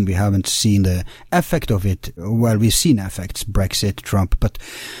reason we haven't seen the effect of it, well, we've seen effects, Brexit, Trump, but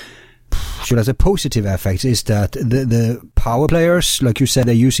should I say positive effects is that the power players, like you said,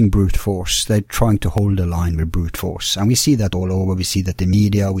 they're using brute force. They're trying to hold the line with brute force. And we see that all over. We see that in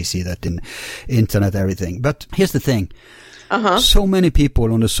media. We see that in internet, everything. But here's the thing. So many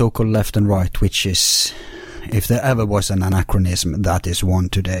people on the so-called left and right, which is... if there ever was an anachronism, that is one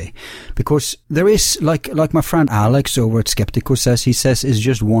today. Because there is, like my friend Alex over at Skeptico says, he says it's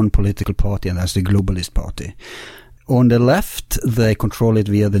just one political party, and that's the globalist party. On the left, they control it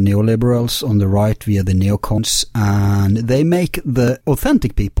via the neoliberals, on the right via the neocons, and they make the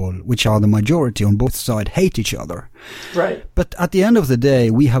authentic people, which are the majority on both sides, hate each other. Right. But at the end of the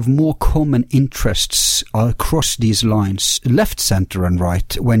day, we have more common interests across these lines, left, center, and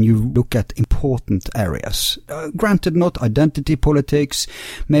right, when you look at important areas. Granted, not identity politics,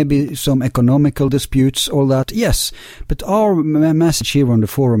 maybe some economical disputes, all that, yes. But our message here on the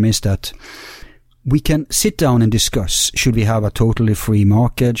forum is that we can sit down and discuss, should we have a totally free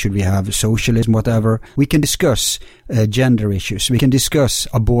market, should we have socialism, whatever. We can discuss gender issues, we can discuss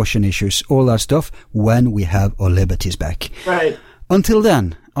abortion issues, all that stuff, when we have our liberties back. Right. Until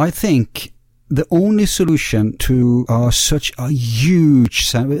then, I think the only solution to such a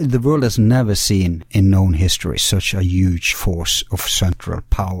huge, the world has never seen in known history such a huge force of central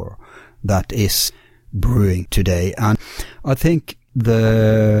power that is brewing today. And I think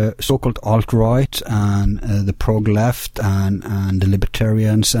the so-called alt-right and the prog-left and the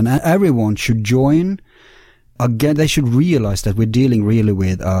libertarians and everyone should join. Again, they should realize that we're dealing really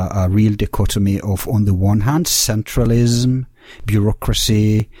with a real dichotomy of, on the one hand, centralism,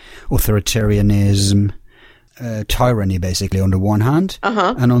 bureaucracy, authoritarianism, tyranny, basically, on the one hand,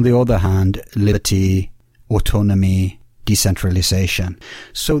 and on the other hand, liberty, autonomy, decentralization.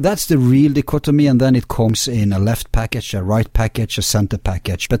 So that's the real dichotomy, and then it comes in a left package, a right package, a center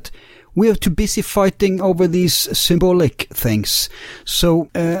package. But we are too busy fighting over these symbolic things. So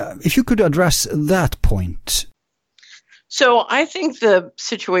if you could address that point. So I think the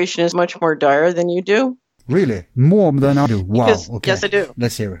situation is much more dire than you do. Really? More than I do? Wow. Because, okay. Yes, I do.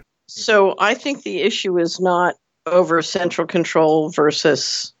 Let's hear it. So I think the issue is not over central control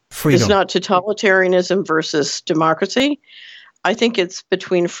versus freedom. It's not totalitarianism versus democracy. I think it's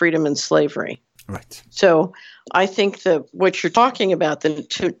between freedom and slavery. Right. So I think that what you're talking about,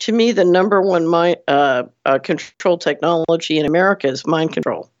 to me, the number one control technology in America is mind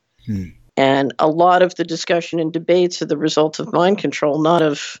control. And a lot of the discussion and debates are the result of mind control, not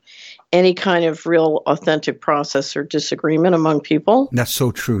of any kind of real authentic process or disagreement among people. That's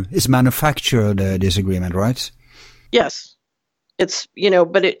so true. It's manufactured disagreement, right? Yes. It's,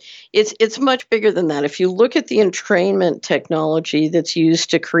 but it's much bigger than that. If you look at the entrainment technology that's used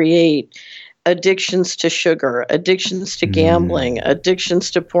to create addictions to sugar, addictions to gambling,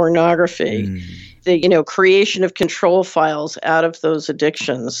 addictions to pornography, the, creation of control files out of those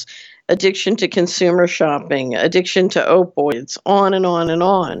addictions, addiction to consumer shopping, addiction to opioids, on and on and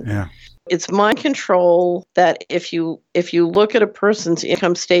on. Yeah. It's mind control that if you look at a person's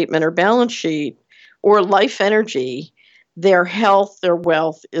income statement or balance sheet or life energy, their health, their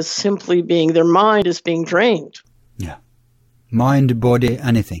wealth is simply their mind is being drained. Yeah. Mind, body,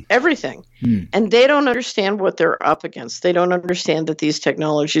 anything. Everything. And they don't understand what they're up against. They don't understand that these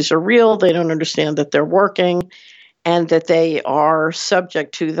technologies are real. They don't understand that they're working and that they are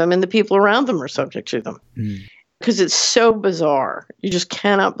subject to them and the people around them are subject to them. Because it's so bizarre. You just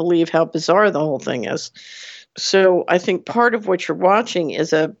cannot believe how bizarre the whole thing is. So I think part of what you're watching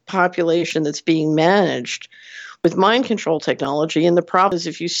is a population that's being managed with mind control technology. And the problem is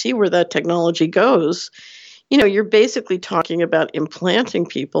if you see where that technology goes, you're basically talking about implanting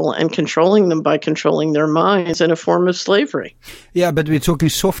people and controlling them by controlling their minds in a form of slavery. Yeah, but we're talking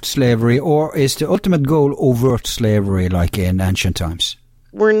soft slavery, or is the ultimate goal overt slavery like in ancient times?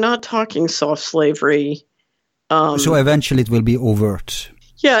 We're not talking soft slavery. So eventually it will be overt.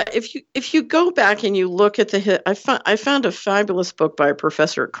 Yeah, if you go back and you look at I found a fabulous book by a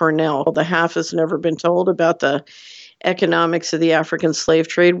professor at Cornell called The Half Has Never Been Told, about the economics of the African slave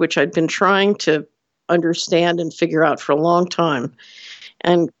trade, which I'd been trying to understand and figure out for a long time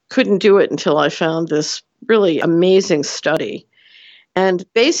and couldn't do it until I found this really amazing study. And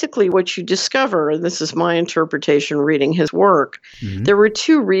basically what you discover, and this is my interpretation reading his work, there were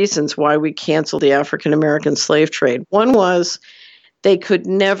two reasons why we canceled the African American slave trade. One was they could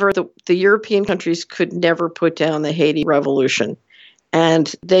never, the European countries could never put down the Haiti Revolution.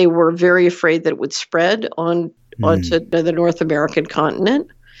 And they were very afraid that it would spread onto the North American continent.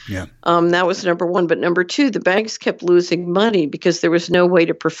 Yeah. That was number one. But number two, the banks kept losing money because there was no way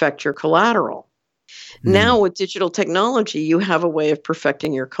to perfect your collateral. Now with digital technology, you have a way of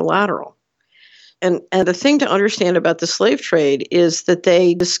perfecting your collateral. And the thing to understand about the slave trade is that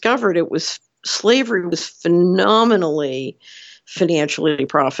they discovered slavery was phenomenally financially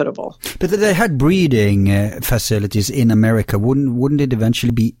profitable. But they had breeding facilities in America. Wouldn't it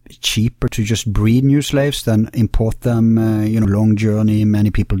eventually be cheaper to just breed new slaves than import them? Long journey,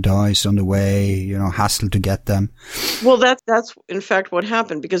 many people dies on the way. Hassle to get them. Well, that's in fact what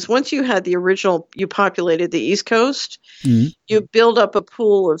happened, because once you had you populated the East Coast, you build up a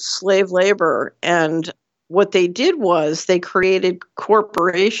pool of slave labor, and what they did was they created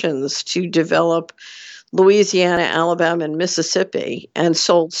corporations to develop Louisiana, Alabama, and Mississippi, and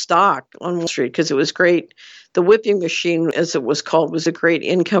sold stock on Wall Street because it was great. The whipping machine, as it was called, was a great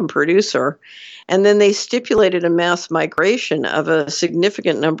income producer. And then they stipulated a mass migration of a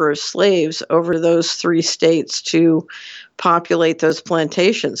significant number of slaves over those 3 states to populate those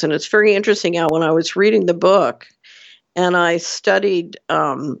plantations. And it's very interesting how when I was reading the book and I studied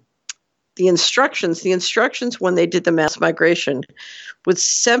the the instructions when they did the mass migration, with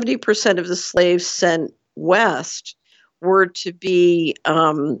 70% of the slaves sent west were to be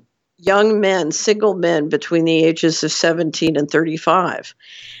young men, single men between the ages of 17 and 35.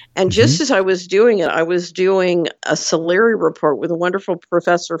 And just as I was doing it, I was doing a Solari report with a wonderful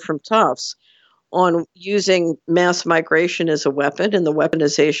professor from Tufts on using mass migration as a weapon and the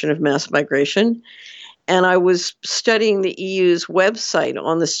weaponization of mass migration. And I was studying the EU's website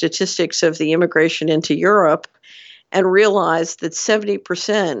on the statistics of the immigration into Europe and realized that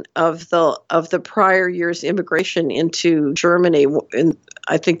 70% of the prior year's immigration into Germany, in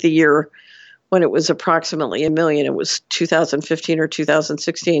I think the year when it was approximately 1 million, it was 2015 or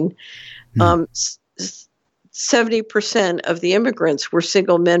 2016, 70% of the immigrants were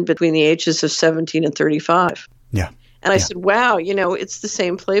single men between the ages of 17 and 35. Yeah. And I said, wow, it's the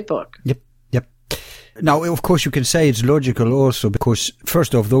same playbook. Yep. Now, of course, you can say it's logical also because,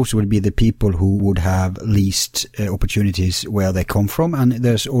 first off, those would be the people who would have least opportunities where they come from. And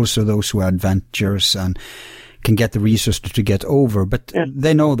there's also those who are adventurous and can get the resources to get over, but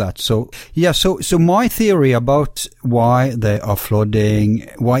they know that. So my theory about why they are flooding,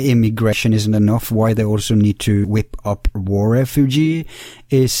 why immigration isn't enough, why they also need to whip up war refugee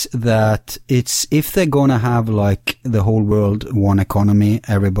is that it's, if they're gonna have like the whole world one economy,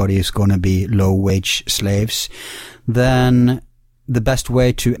 everybody is gonna be low wage slaves, then the best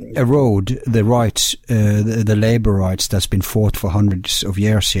way to erode the rights, the labor rights that's been fought for hundreds of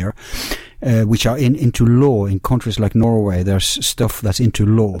years here, which are into law in countries like Norway. There's stuff that's into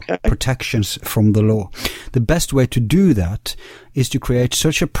law, protections from the law. The best way to do that is to create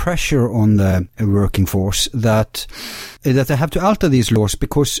such a pressure on the working force that they have to alter these laws,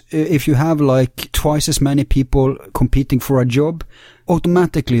 because if you have like twice as many people competing for a job,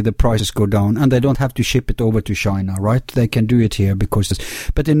 automatically the prices go down and they don't have to ship it over to China, right? They can do it here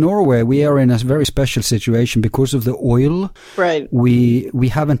but in Norway we are in a very special situation because of the oil. Right. We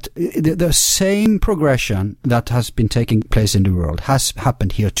haven't, the same progression that has been taking place in the world has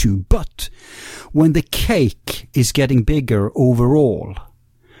happened here too, but when the cake is getting bigger overall,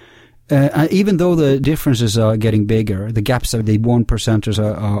 even though the differences are getting bigger, the gaps of the 1%ers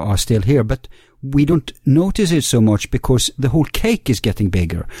are still here, but we don't notice it so much because the whole cake is getting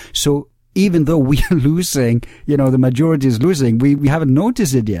bigger. So even though we are losing, the majority is losing, we haven't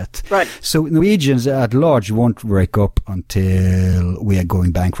noticed it yet. Right. So Norwegians at large won't wake up until we are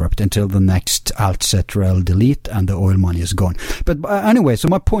going bankrupt, until the next Alt-Ctrl delete and the oil money is gone. But anyway, so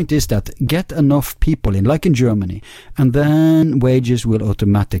my point is that get enough people in, like in Germany, and then wages will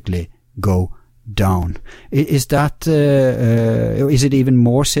automatically go down. Is that, is it even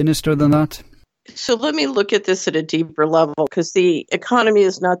more sinister than that? So let me look at this at a deeper level, because the economy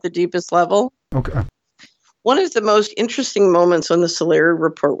is not the deepest level. Okay. One of the most interesting moments on the Solari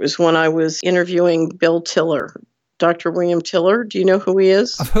report was when I was interviewing Bill Tiller, Dr. William Tiller. Do you know who he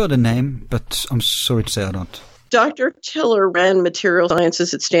is? I've heard the name, but I'm sorry to say I don't. Dr. Tiller ran material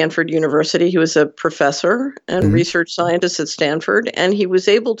sciences at Stanford University. He was a professor and research scientist at Stanford, and he was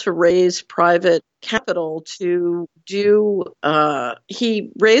able to raise private capital to do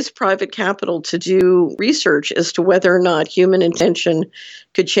research as to whether or not human intention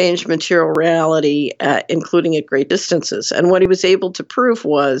could change material reality, including at great distances. And what he was able to prove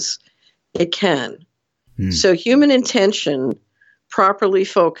was it can. So human intention, properly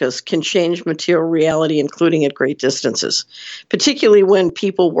focused, can change material reality, including at great distances, particularly when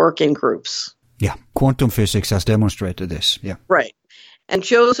people work in groups. Yeah, quantum physics has demonstrated this. Yeah. Right. And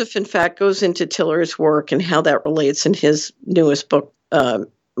Joseph, in fact, goes into Tiller's work and how that relates in his newest book,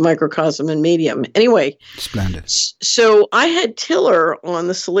 Microcosm and Medium. Anyway. Splendid. So I had Tiller on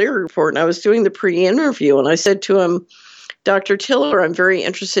the Solari report, and I was doing the pre-interview, and I said to him, Dr. Tiller, I'm very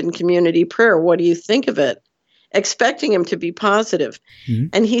interested in community prayer. What do you think of it? Expecting him to be positive.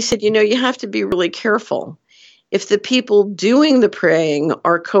 And he said, you have to be really careful. If the people doing the praying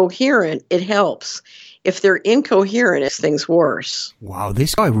are coherent, it helps. If they're incoherent, it's things worse. Wow,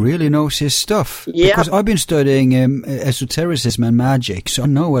 this guy really knows his stuff. Yeah. Because I've been studying esotericism and magic, so I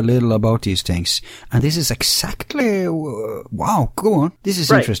know a little about these things. And this is exactly, wow, go on. This is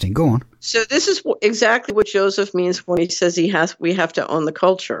interesting, go on. So this is exactly what Joseph means when he says we have to own the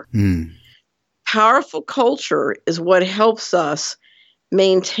culture. Powerful culture is what helps us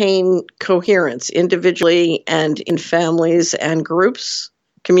maintain coherence individually and in families and groups,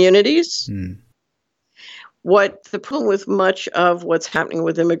 communities. What the problem with much of what's happening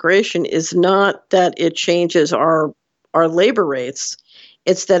with immigration is not that it changes our labor rates,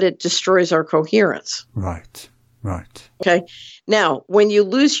 it's that it destroys our coherence. Right. Okay. Now, when you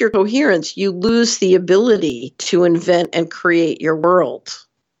lose your coherence, you lose the ability to invent and create your world.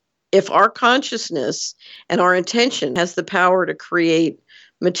 if our consciousness and our intention has the power to create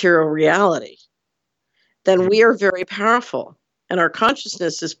material reality, then we are very powerful. And our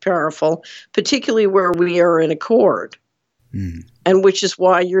consciousness is powerful, particularly where we are in accord. And which is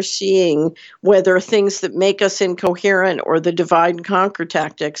why you're seeing, whether things that make us incoherent or the divide and conquer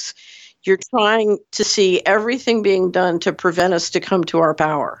tactics, you're trying to see everything being done to prevent us to come to our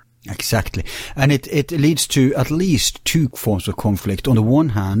power. Exactly. And it leads to at least two forms of conflict. On the one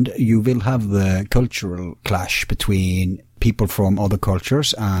hand, you will have the cultural clash between people from other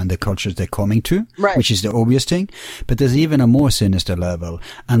cultures and the cultures they're coming to, right, which is the obvious thing. But there's even a more sinister level,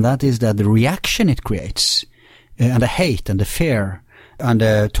 and that is that the reaction it creates, and the hate and the fear and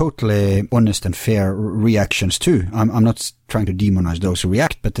the totally honest and fair reactions too. I'm not trying to demonize those who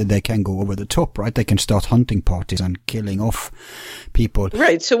react, but they can go over the top, right? They can start hunting parties and killing off people.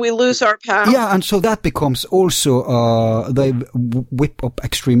 Right, so we lose our power. Yeah, and so that becomes also, they whip up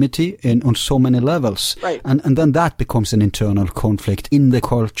extremity on so many levels. Right. And then that becomes an internal conflict in the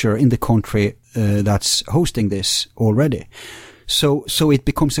culture, in the country that's hosting this already. So it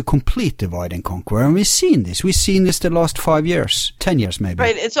becomes a complete divide and conquer. And we've seen this the last 5 years, 10 years maybe.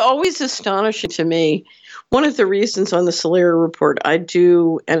 Right. It's always astonishing to me. One of the reasons on the Solera report I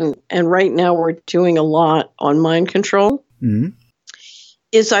do, and right now we're doing a lot on mind control,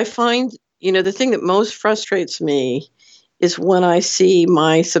 is I find, the thing that most frustrates me is when I see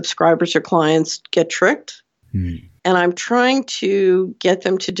my subscribers or clients get tricked. And I'm trying to get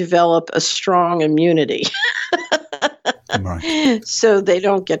them to develop a strong immunity. Right. So they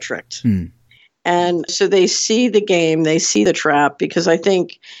don't get tricked. And so they see the game, they see the trap, because I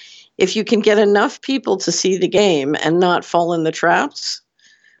think if you can get enough people to see the game and not fall in the traps,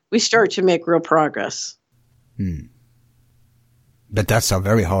 we start to make real progress. But that's a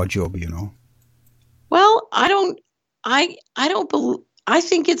very hard job, Well, I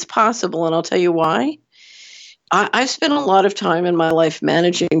think it's possible, and I'll tell you why. I've spent a lot of time in my life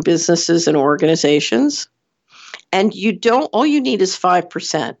managing businesses and organizations. And all you need is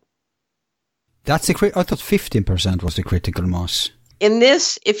 5%. I thought 15% was the critical mass. In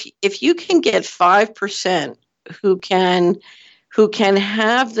this, if you can get 5% who can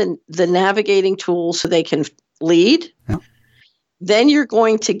have the navigating tools so they can lead, then you're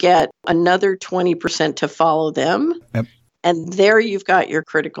going to get another 20% to follow them. Yep. And there you've got your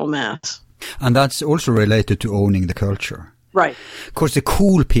critical mass. And that's also related to owning the culture. Right. Because the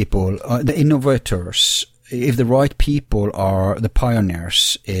cool people, the innovators, if the right people are the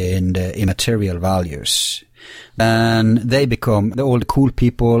pioneers in the immaterial values, then they become all the cool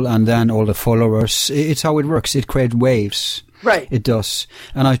people, and then all the followers. It's how it works. It creates waves. Right. It does.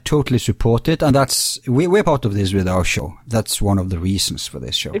 And I totally support it. And we're part of this with our show. That's one of the reasons for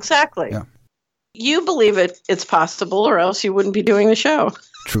this show. Exactly. Yeah. You believe it's possible, or else you wouldn't be doing the show.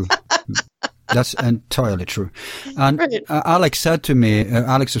 True. That's entirely true. And right. Alex said to me,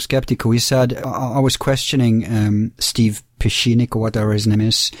 Alex of Skeptico, he said, I was questioning Steve Piscinik, or whatever his name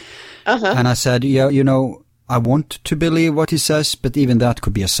is. And I said, yeah, I want to believe what he says, but even that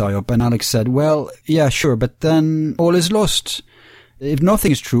could be a psyop. And Alex said, well, yeah, sure, but then all is lost. If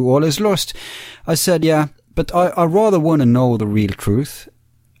nothing is true, all is lost. I said, yeah, but I rather want to know the real truth.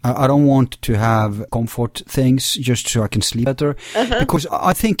 I don't want to have comfort things just so I can sleep better, because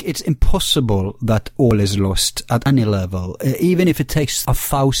I think it's impossible that all is lost at any level, even if it takes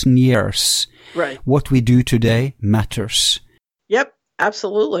 1,000 years. Right. What we do today matters. Yep,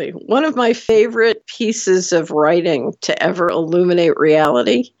 absolutely. One of my favorite pieces of writing to ever illuminate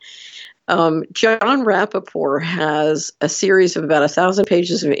reality. John Rappaport has a series of about 1,000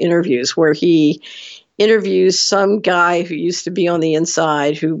 pages of interviews where he interviews some guy who used to be on the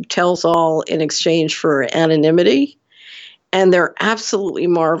inside who tells all in exchange for anonymity. And they're absolutely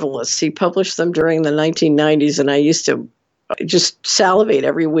marvelous. He published them during the 1990s, and I used to just salivate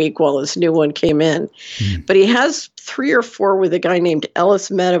every week while this new one came in. But he has 3 or 4 with a guy named Ellis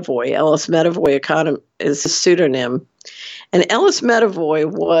Medavoy. Ellis Medavoy is a pseudonym. And Ellis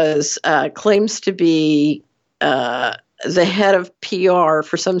Medavoy claims to be the head of PR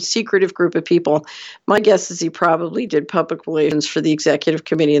for some secretive group of people. My guess is he probably did public relations for the Executive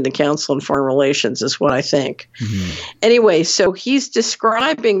Committee and the Council on Foreign Relations, is what I think. Anyway, so he's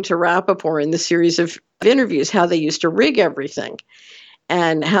describing to Rappaport in the series of interviews how they used to rig everything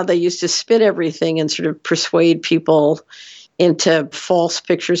and how they used to spin everything and sort of persuade people into false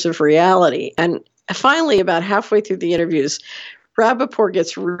pictures of reality. And finally, about halfway through the interviews, Rappaport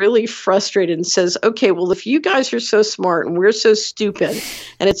gets really frustrated and says, okay, well, if you guys are so smart and we're so stupid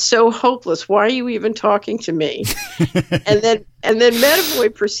and it's so hopeless, why are you even talking to me? and then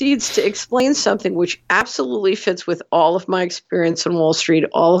Medavoy proceeds to explain something which absolutely fits with all of my experience on Wall Street,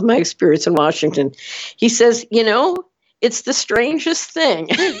 all of my experience in Washington. He says, it's the strangest thing.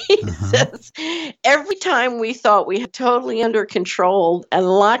 He says, every time we thought we had totally under control and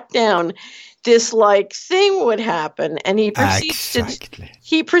locked down, this thing would happen, and he proceeds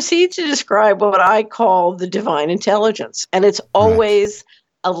to describe what I call the divine intelligence, and it's always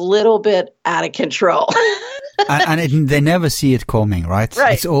a little bit out of control. and they never see it coming, right?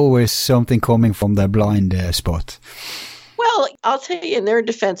 It's always something coming from their blind spot. Well, I'll tell you, in their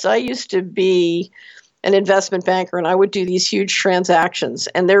defense, I used to be an investment banker, and I would do these huge transactions.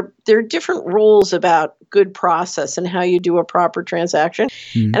 And there are different rules about good process and how you do a proper transaction.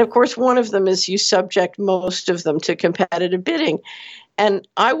 And of course, one of them is you subject most of them to competitive bidding. And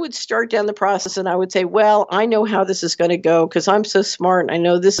I would start down the process and I would say, well, I know how this is going to go because I'm so smart and I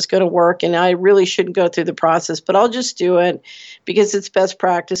know this is going to work and I really shouldn't go through the process, but I'll just do it because it's best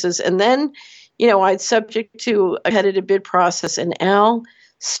practices. And then, I'd subject to a competitive bid process, and Al,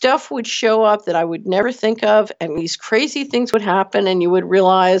 stuff would show up that I would never think of, and these crazy things would happen, and you would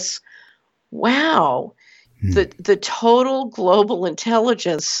realize, wow, the total global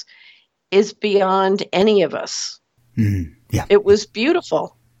intelligence is beyond any of us. Yeah. It was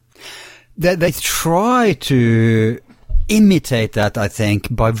beautiful. They try to imitate that, I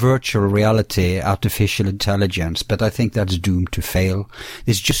think, by virtual reality, artificial intelligence, but I think that's doomed to fail.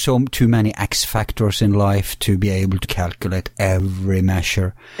 There's just too many X factors in life to be able to calculate every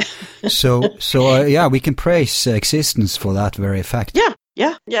measure. So we can praise existence for that very fact. Yeah.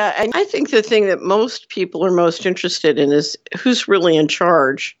 And I think the thing that most people are most interested in is who's really in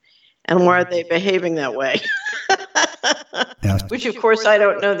charge and why are they behaving that way? Yes. Which, of course, I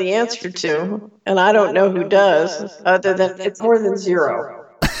don't know the answer to, and I don't know who does, other than it's more than zero.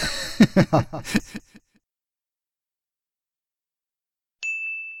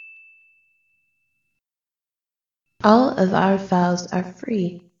 All of our files are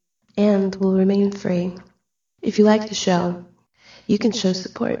free and will remain free. If you like the show, you can show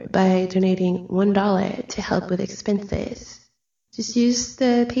support by donating $1 to help with expenses. Just use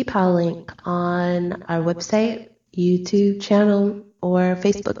the PayPal link on our website, YouTube channel, or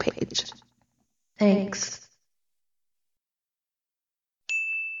Facebook page. Thanks.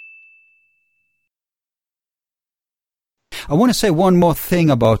 I want to say one more thing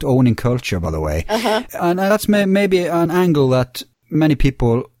about owning culture, by the way. And that's maybe an angle that many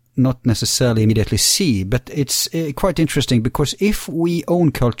people not necessarily immediately see, but it's quite interesting because if we own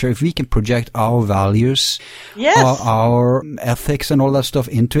culture, if we can project our values, our ethics and all that stuff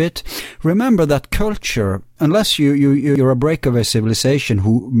into it, remember that culture, unless you're a breakaway civilization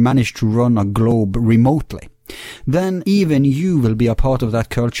who managed to run a globe remotely, then even you will be a part of that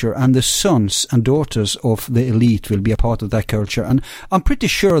culture, and the sons and daughters of the elite will be a part of that culture. And I'm pretty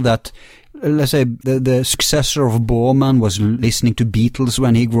sure that, let's say, the successor of Borman was listening to Beatles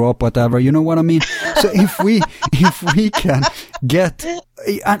when he grew up, whatever, you know what I mean? So if we can get,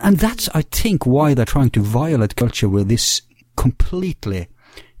 and that's, I think, why they're trying to violate culture with this completely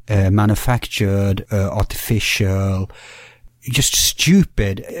manufactured, artificial, just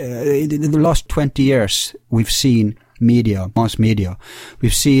stupid. In the last 20 years, we've seen mass media.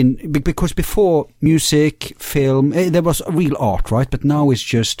 We've seen, because before music, film, there was real art, right? But now it's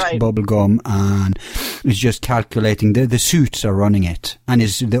just bubblegum and it's just calculating. The suits are running it, and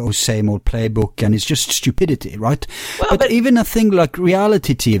it's the same old playbook, and it's just stupidity, right? Well, but even a thing like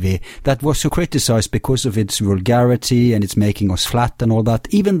reality TV that was so criticized because of its vulgarity and it's making us flat and all that,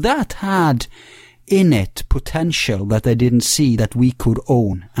 even that had in it potential that they didn't see that we could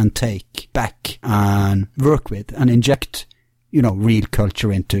own and take back and work with and inject, real culture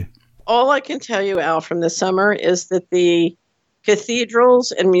into. All I can tell you, Al, from this summer is that the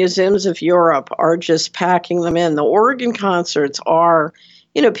cathedrals and museums of Europe are just packing them in. The organ concerts are,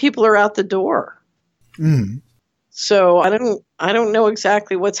 people are out the door. So I don't know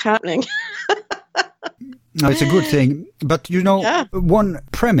exactly what's happening. No, it's a good thing. But, one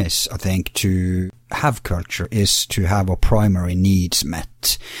premise, I think, to have culture is to have our primary needs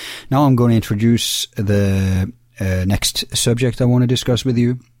met. Now I'm going to introduce the next subject I want to discuss with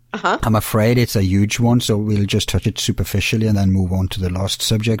you. I'm afraid it's a huge one, so we'll just touch it superficially and then move on to the last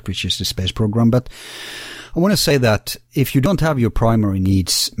subject, which is the space program. But I want to say that if you don't have your primary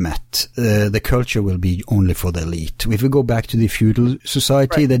needs met, the culture will be only for the elite. If we go back to the feudal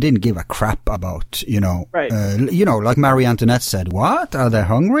society, they didn't give a crap about, like Marie Antoinette said, what? Are they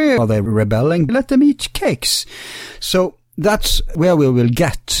hungry? Are they rebelling? Let them eat cakes. So that's where we will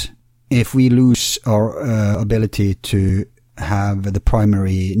get if we lose our ability to have the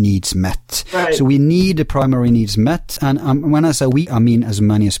primary needs met. Right. So we need the primary needs met, and when I say we, I mean as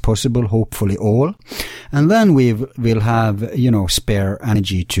many as possible, hopefully all, and then we'll have, you know, spare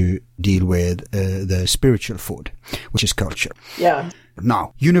energy to deal with the spiritual food, which is culture. Yeah.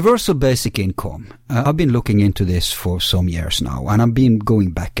 Now, universal basic income. I've been looking into this for some years now, and I've been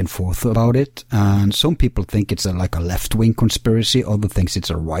going back and forth about it. And some people think it's like a left-wing conspiracy, others think it's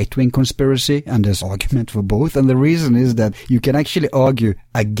a right-wing conspiracy, and there's argument for both. And the reason is that you can actually argue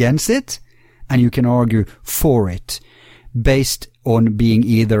against it, and you can argue for it, based on being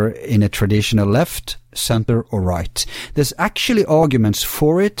either in a traditional left, center, or right. There's actually arguments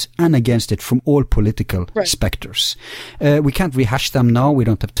for it and against it from all political specters. We can't rehash them now, we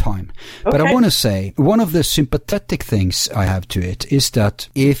don't have time. Okay. But I want to say, one of the sympathetic things I have to it is that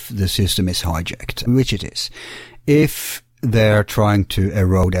if the system is hijacked, which it is, if they're trying to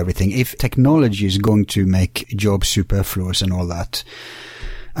erode everything, if technology is going to make jobs superfluous and all that,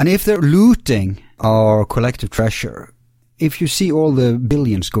 and if they're looting our collective treasure, if you see all the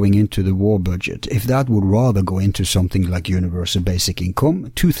billions going into the war budget, if that would rather go into something like universal basic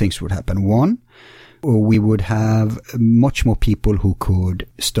income, two things would happen. One, we would have much more people who could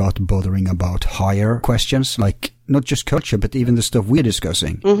start bothering about higher questions, like not just culture, but even the stuff we're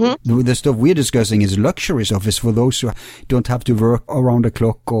discussing. Mm-hmm. The stuff we're discussing is luxury stuff, is for those who don't have to work around the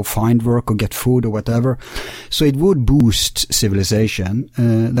clock or find work or get food or whatever. So it would boost civilization.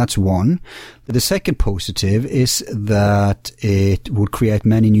 That's one. The second positive is that it would create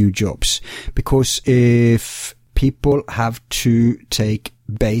many new jobs, because if people have to take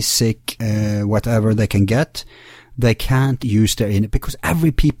basic whatever they can get, they can't use their inner, because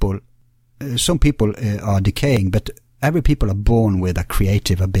some people are decaying, but every people are born with a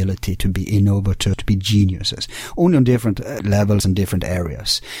creative ability to be innovative, to be geniuses, only on different levels and different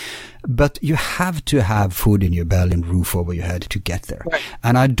areas. But you have to have food in your belly and roof over your head to get there. Right.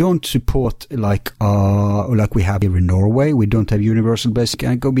 And I don't support like we have here in Norway. We don't have universal basic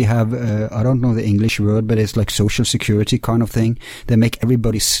income. We have, I don't know the English word, but it's like social security kind of thing. They make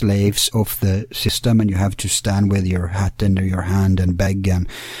everybody slaves of the system, and you have to stand with your hat in your hand and beg and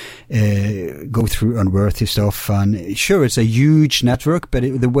go through unworthy stuff. And sure, it's a huge network, but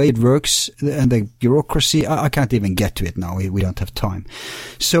the way it works and the bureaucracy, I can't even get to it now. We don't have time.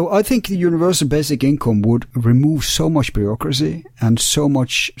 So I think the universal basic income would remove so much bureaucracy and so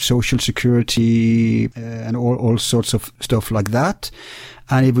much social security and all sorts of stuff like that.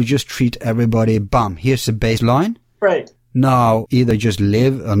 And it would just treat everybody, bam, here's the baseline. Right. Now, either just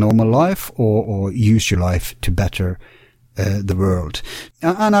live a normal life or use your life to better the world.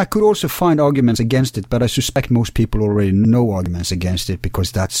 And I could also find arguments against it, but I suspect most people already know arguments against it,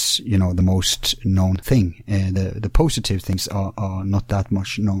 because that's, you know, the most known thing. The positive things are not that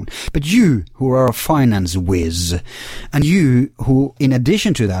much known. But you, who are a finance whiz, and you who, in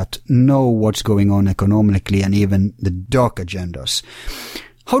addition to that, know what's going on economically and even the dark agendas,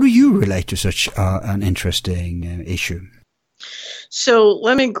 how do you relate to such an interesting issue? So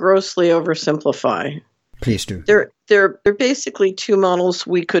let me grossly oversimplify. Please do. There are basically two models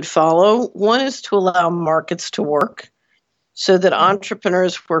we could follow. One is to allow markets to work so that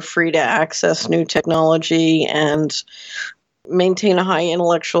entrepreneurs were free to access new technology and maintain a high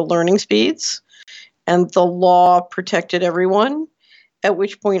intellectual learning speeds, and the law protected everyone, at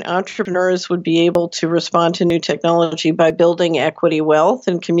which point entrepreneurs would be able to respond to new technology by building equity wealth,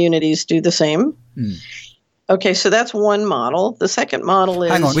 and communities do the same. Okay, so that's one model. The second model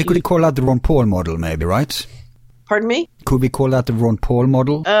is... Hang on, we could call that the Ron Paul model maybe, right? Pardon me? Could we call that the Ron Paul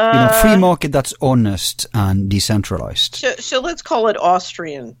model? Free market that's honest and decentralized. So let's call it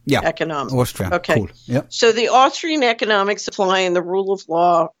Austrian economics. Austrian, okay. Cool. Yep. So the Austrian economics apply, and the rule of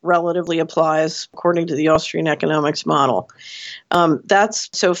law relatively applies according to the Austrian economics model.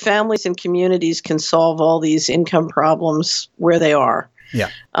 So families and communities can solve all these income problems where they are. Yeah.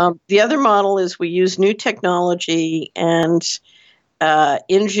 The other model is we use new technology and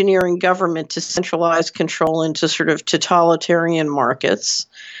engineering government to centralize control into sort of totalitarian markets.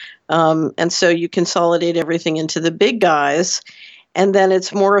 And so you consolidate everything into the big guys, and then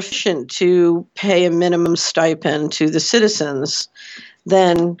it's more efficient to pay a minimum stipend to the citizens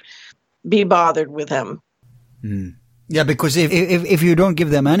than be bothered with them. Mm. Yeah, because if you don't give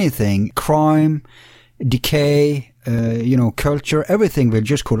them anything, crime, decay, culture, everything will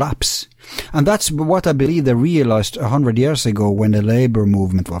just collapse. And that's what I believe they realized 100 years ago when the labor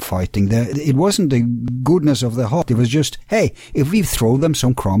movement were fighting. It wasn't the goodness of the heart. It was just, hey, if we throw them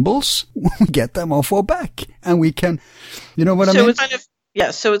some crumbles, we get them off our back. And we can, you know what I mean?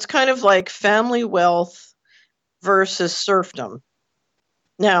 So it's kind of like family wealth versus serfdom.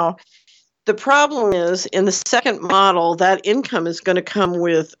 Now, the problem is in the second model, that income is going to come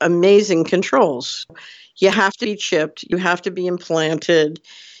with amazing controls. You have to be chipped. You have to be implanted.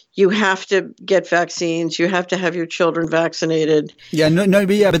 You have to get vaccines. You have to have your children vaccinated. Yeah,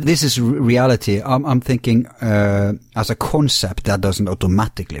 but this is reality. I'm thinking as a concept that doesn't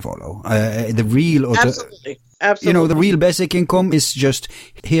automatically follow. Absolutely. You know, the real basic income is just,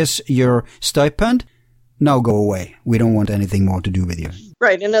 here's your stipend, now go away. We don't want anything more to do with you.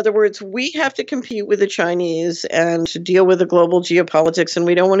 Right. In other words, we have to compete with the Chinese and to deal with the global geopolitics, and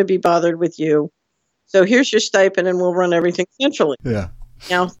we don't want to be bothered with you. So here's your stipend, and we'll run everything centrally. Yeah.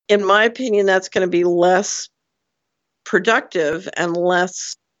 Now, in my opinion, that's going to be less productive and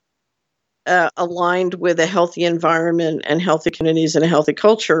less aligned with a healthy environment and healthy communities and a healthy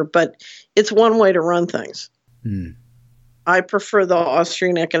culture, but it's one way to run things. I prefer the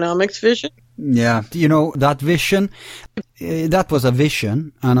Austrian economics vision. Yeah, you know, that vision, that was a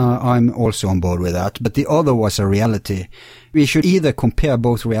vision, and I'm also on board with that, but the other was a reality. We should either compare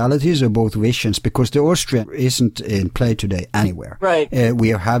both realities or both visions, because the Austrian isn't in play today anywhere. Right.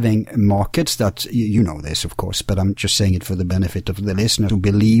 We are having markets that, you know this, of course, but I'm just saying it for the benefit of the listeners who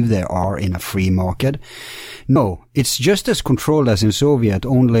believe they are in a free market. No, it's just as controlled as in Soviet,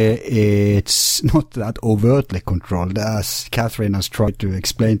 only it's not that overtly controlled as Catherine has tried to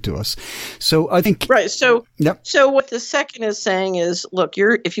explain to us. So I think... Right. So, yep. So what the second is saying is, look,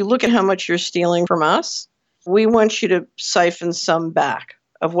 if you look at how much you're stealing from us, we want you to siphon some back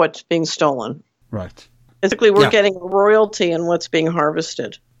of what's being stolen. Right. Basically, we're getting royalty in what's being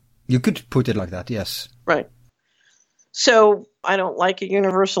harvested. You could put it like that, yes. Right. So I don't like a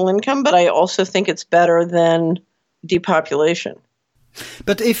universal income, but I also think it's better than depopulation.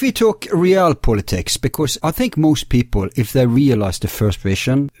 But if we talk real politics, because I think most people, if they realize the first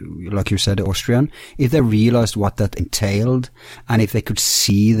vision, like you said, Austrian, if they realized what that entailed, and if they could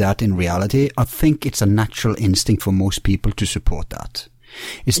see that in reality, I think it's a natural instinct for most people to support that.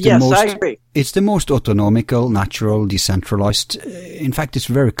 I agree. It's the most autonomical, natural, decentralized. In fact, it's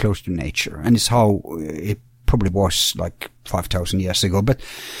very close to nature, and it's how it probably was like 5,000 years ago. But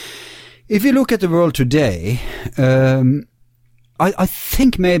if you look at the world today, I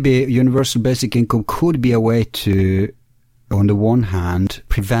think maybe universal basic income could be a way to, on the one hand,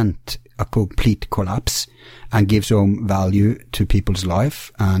 prevent a complete collapse and give some value to people's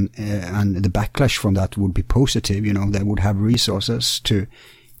life, and the backlash from that would be positive. You know, they would have resources to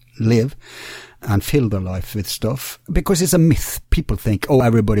live and fill their life with stuff, because it's a myth. People think, oh,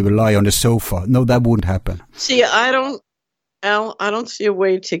 everybody will lie on the sofa. No, that wouldn't happen. See, I don't see a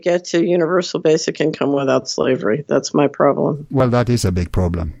way to get to universal basic income without slavery. That's my problem. Well, that is a big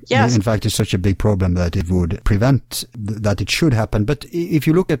problem. Yes. In fact, it's such a big problem that it would prevent that it should happen. But if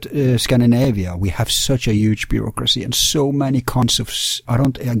you look at Scandinavia, we have such a huge bureaucracy and so many concepts. I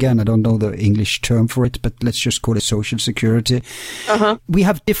don't know the English term for it, but let's just call it social security. Uh-huh. We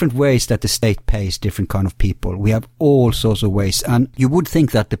have different ways that the state pays different kind of people. We have all sorts of ways. And you would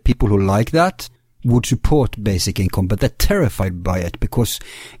think that the people who like that would support basic income, but they're terrified by it, because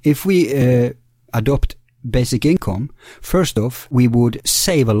if we adopt basic income, first off, we would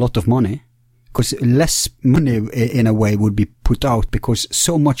save a lot of money, because less money in a way would be put out, because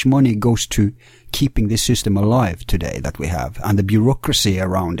so much money goes to keeping this system alive today that we have, and the bureaucracy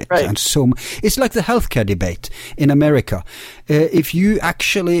around it. Right. And it's like the healthcare debate in America. If you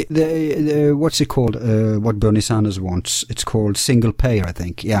actually, what's it called? What Bernie Sanders wants, it's called single payer, I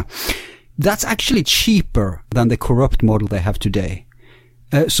think. Yeah. That's actually cheaper than the corrupt model they have today.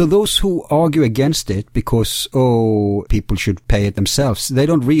 So those who argue against it because, people should pay it themselves, they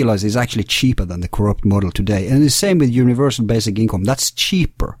don't realize it's actually cheaper than the corrupt model today. And the same with universal basic income. That's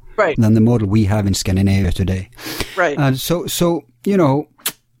cheaper than the model we have in Scandinavia today. Right. And so, you know,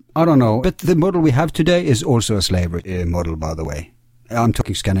 I don't know. But the model we have today is also a slavery model, by the way. I'm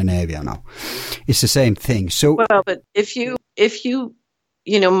talking Scandinavia now. It's the same thing. So, well, but if you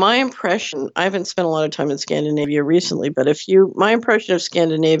you know, my impression, I haven't spent a lot of time in Scandinavia recently, but my impression of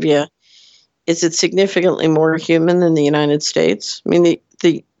Scandinavia is it's significantly more human than the United States. I mean,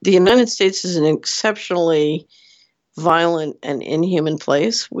 the United States is an exceptionally violent and inhuman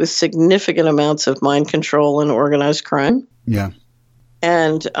place with significant amounts of mind control and organized crime. Yeah.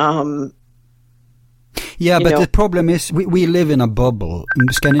 And, the problem is we live in a bubble.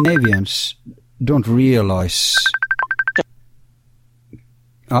 Scandinavians don't realize...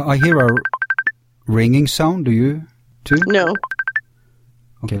 I hear a ringing sound. Do you too? No.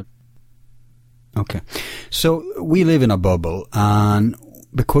 Okay. So we live in a bubble, and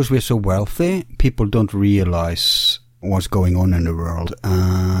because we're so wealthy, people don't realize what's going on in the world.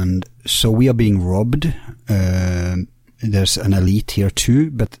 And so we are being robbed. There's an elite here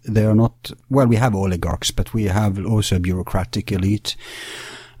too, but they are not, well, we have oligarchs, but we have also a bureaucratic elite.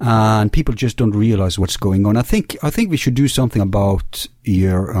 And people just don't realize what's going on. I think we should do something about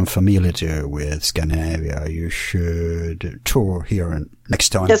your unfamiliarity with Scandinavia. You should tour here next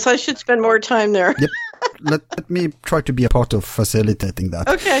time. Yes, I should spend more time there. Yep. Let me try to be a part of facilitating that.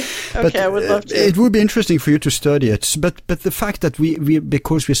 Okay, but, I would love to. It would be interesting for you to study it. But the fact that we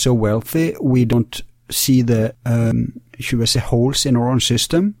because we're so wealthy, we don't see the, should I say, holes in our own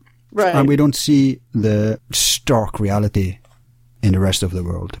system. Right. And we don't see the stark reality in the rest of the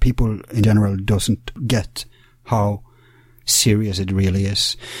world. People in general doesn't get how serious it really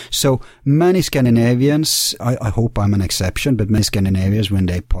is. So many Scandinavians, I hope I'm an exception, but many Scandinavians, when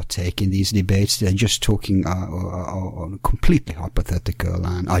they partake in these debates, they're just talking on a completely hypothetical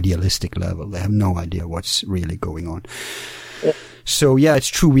and idealistic level. They have no idea what's really going on. Yeah. So yeah, it's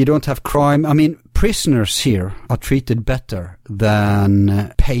true, we don't have crime. I mean, prisoners here are treated better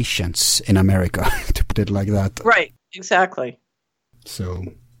than patients in America, to put it like that. Right, exactly. So,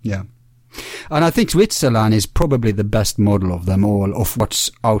 yeah. And I think Switzerland is probably the best model of them all, of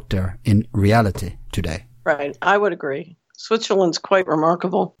what's out there in reality today. Right, I would agree. Switzerland's quite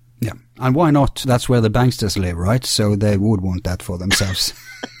remarkable. Yeah, and why not? That's where the banksters live, right? So they would want that for themselves.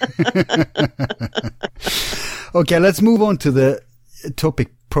 Okay, let's move on to the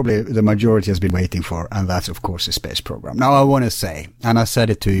topic probably the majority has been waiting for, and that's, of course, the space program. Now, I want to say, and I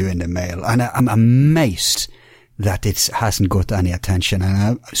said it to you in the mail, and I'm amazed that it hasn't got any attention, and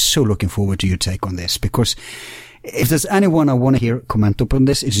I'm so looking forward to your take on this, because if there's anyone I want to hear comment upon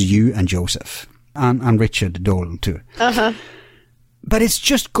this, it's you and Joseph, and Richard Dolan too. Uh-huh. But it's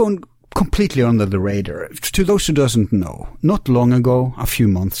just gone completely under the radar. To those who doesn't know, not long ago, a few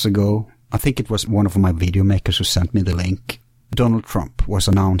months ago, I think it was one of my video makers who sent me the link, Donald Trump was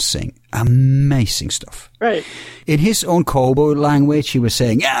announcing amazing stuff. Right. In his own cowboy language, he was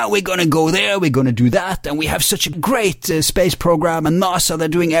saying, yeah, we're going to go there, we're going to do that, and we have such a great space program, and NASA, they're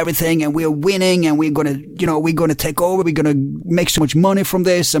doing everything, and we're winning, and we're going to, we're going to take over, we're going to make so much money from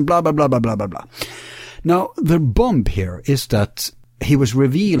this, and blah, blah, blah, blah, blah, blah, blah. Now, the bomb here is that he was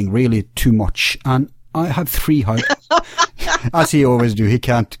revealing really too much, and I have three as he always do, he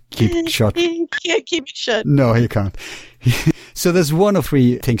can't keep it shut. He can't keep it shut. No, he can't. So there's one of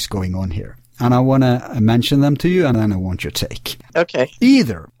three things going on here, and I want to mention them to you, and then I want your take. Okay.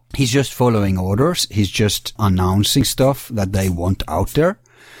 Either he's just following orders, he's just announcing stuff that they want out there,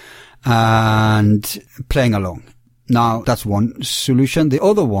 and playing along. Now, that's one solution. The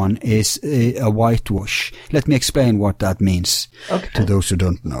other one is a whitewash. Let me explain what that means to those who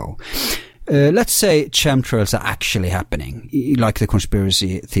don't know. Let's say chemtrails are actually happening, like the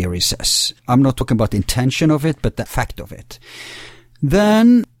conspiracy theory says. I'm not talking about the intention of it, but the fact of it.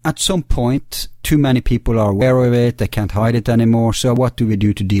 Then, at some point, too many people are aware of it, they can't hide it anymore, so what do we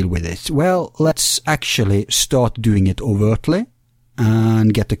do to deal with it? Well, let's actually start doing it overtly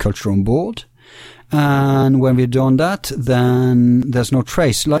and get the culture on board. And when we've done that, then there's no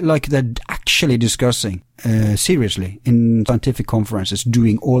trace. Like they're actually discussing seriously in scientific conferences,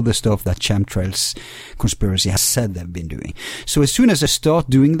 doing all the stuff that chemtrails conspiracy has said they've been doing. So as soon as they start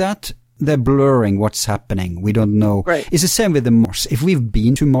doing that, they're blurring what's happening. We don't know. Right. It's the same with the Mars. If we've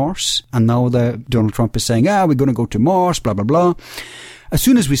been to Mars, and now Donald Trump is saying, we're going to go to Mars, blah, blah, blah. As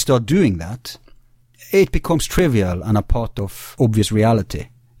soon as we start doing that, it becomes trivial and a part of obvious reality.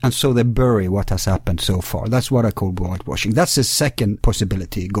 And so they bury what has happened so far. That's what I call whitewashing. That's the second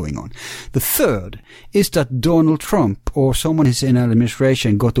possibility going on. The third is that Donald Trump or someone in his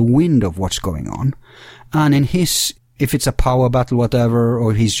administration got a wind of what's going on. And if it's a power battle, whatever,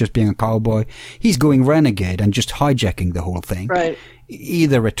 or he's just being a cowboy, he's going renegade and just hijacking the whole thing. Right.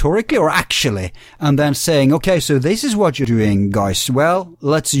 Either rhetorically or actually, and then saying, okay, so this is what you're doing, guys. Well,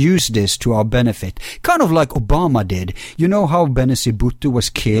 let's use this to our benefit. Kind of like Obama did. You know how Benazir Bhutto was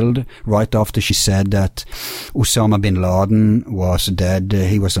killed right after she said that Osama bin Laden was dead.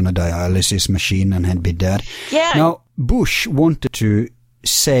 He was on a dialysis machine and had been dead. Yeah. Now, Bush wanted to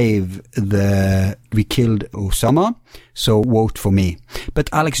save we killed Osama, so vote for me. But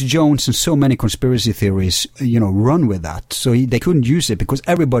Alex Jones and so many conspiracy theories, run with that. So they couldn't use it because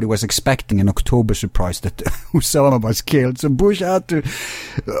everybody was expecting an October surprise that Osama was killed. So Bush had to,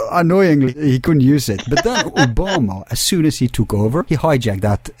 annoyingly, he couldn't use it. But then Obama, as soon as he took over, he hijacked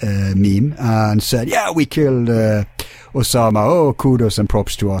that meme and said, we killed Osama, oh, kudos and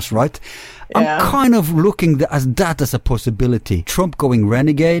props to us, right? Yeah. I'm kind of looking at that as a possibility. Trump going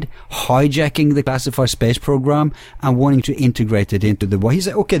renegade, hijacking the classified space program, and wanting to integrate it into the war. He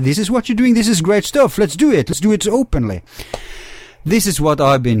said, okay, this is what you're doing. This is great stuff. Let's do it. Let's do it openly. This is what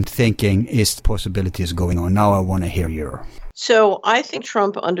I've been thinking is the possibilities going on. Now I want to hear your. So I think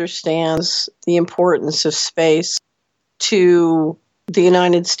Trump understands the importance of space to the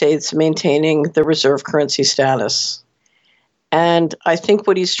United States maintaining the reserve currency status. And I think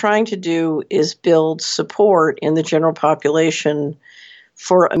what he's trying to do is build support in the general population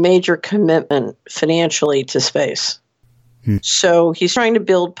for a major commitment financially to space. So he's trying to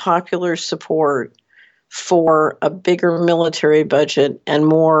build popular support for a bigger military budget and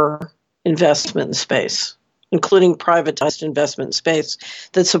more investment in space, including privatized investment in space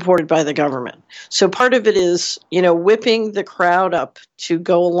that's supported by the government. So part of it is, whipping the crowd up to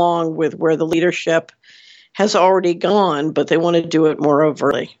go along with where the leadership has already gone, but they want to do it more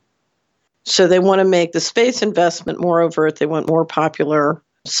overtly. So they want to make the space investment more overt. They want more popular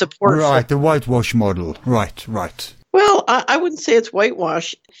support. Right, the whitewash model. Right. Well, I wouldn't say it's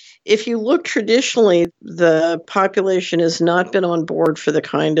whitewash. If you look traditionally, the population has not been on board for the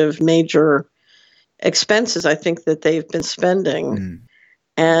kind of major expenses I think that they've been spending.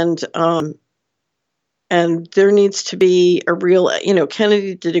 And there needs to be a real,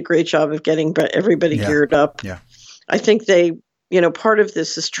 Kennedy did a great job of getting everybody geared up. Yeah. I think part of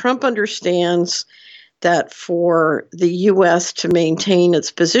this is Trump understands that for the U.S. to maintain its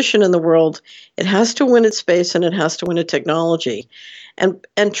position in the world, it has to win its space and it has to win its technology. And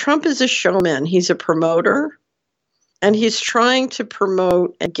Trump is a showman. He's a promoter, and he's trying to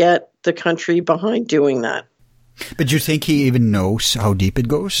promote and get the country behind doing that. But you think he even knows how deep it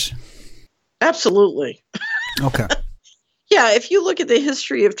goes? Absolutely. Okay. Yeah, if you look at the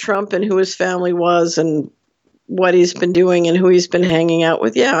history of Trump and who his family was and what he's been doing and who he's been hanging out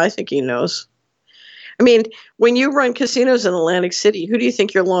with, yeah, I think he knows. I mean, when you run casinos in Atlantic City, who do you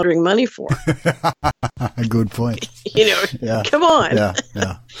think you're laundering money for? Good point. Come on.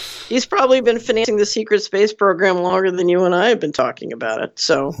 Yeah. He's probably been financing the secret space program longer than you and I have been talking about it.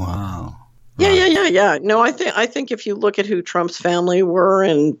 So. Wow. Yeah. No, I think if you look at who Trump's family were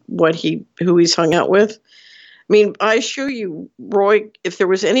and who he's hung out with, I mean, I assure you, Roy, if there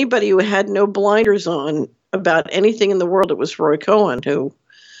was anybody who had no blinders on about anything in the world, it was Roy Cohn, who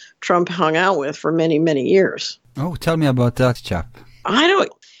Trump hung out with for many, many years. Oh, tell me about that chap.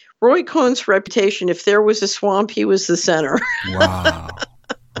 Roy Cohn's reputation, if there was a swamp, he was the center. Wow.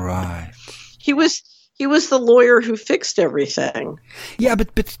 Right. He was the lawyer who fixed everything. Yeah,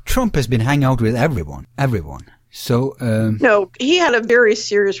 but Trump has been hanging out with everyone. So no, he had a very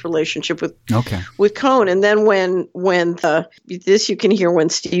serious relationship with Cohn, and then when this you can hear when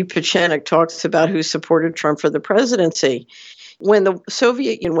Steve Pieczenik talks about who supported Trump for the presidency. When the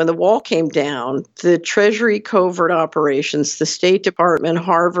Soviet Union, when the wall came down, the Treasury covert operations, the State Department,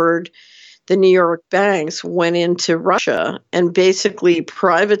 Harvard, the New York banks went into Russia and basically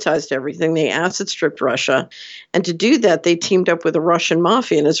privatized everything. They asset stripped Russia. And to do that, they teamed up with the Russian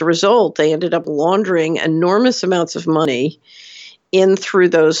mafia. And as a result, they ended up laundering enormous amounts of money in through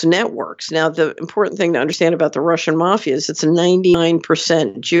those networks. Now, the important thing to understand about the Russian mafia is it's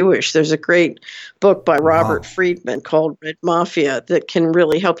 99% Jewish. There's a great book by Robert Friedman called Red Mafia that can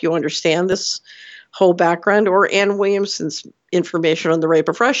really help you understand this whole background, or Ann Williamson's information on the rape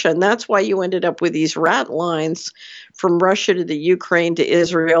of Russia. And that's why you ended up with these rat lines from Russia to the Ukraine to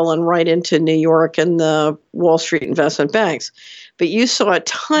Israel and right into New York and the Wall Street investment banks. But you saw a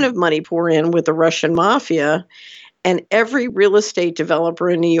ton of money pour in with the Russian mafia, and every real estate developer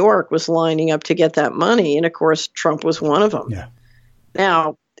in New York was lining up to get that money. And of course, Trump was one of them. Yeah.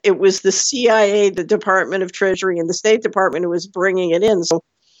 Now, it was the CIA, the Department of Treasury, and the State Department who was bringing it in. So,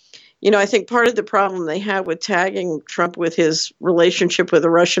 I think part of the problem they had with tagging Trump with his relationship with the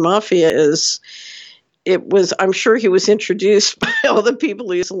Russian mafia is I'm sure he was introduced by all the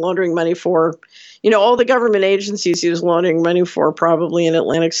people he was laundering money for, all the government agencies he was laundering money for probably in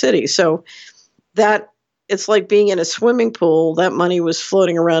Atlantic City. So that it's like being in a swimming pool. That money was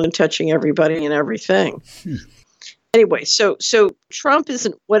floating around and touching everybody and everything. Anyway, so Trump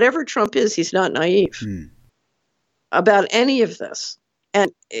isn't, whatever Trump is, he's not naive about any of this. And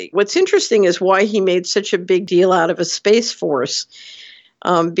what's interesting is why he made such a big deal out of a space force.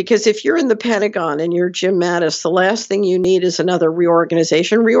 Because if you're in the Pentagon and you're Jim Mattis, the last thing you need is another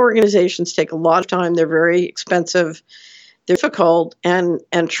reorganization. Reorganizations take a lot of time. They're very expensive. They're difficult. And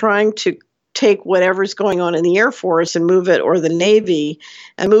trying to take whatever's going on in the Air Force and move it, or the Navy,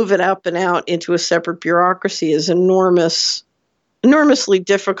 and move it up and out into a separate bureaucracy is enormous enormously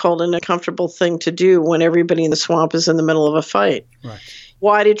difficult and uncomfortable thing to do when everybody in the swamp is in the middle of a fight. Right.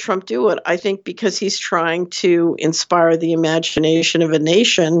 Why did Trump do it? I think because he's trying to inspire the imagination of a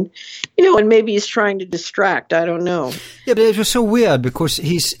nation, and maybe he's trying to distract. I don't know. Yeah, but it was so weird because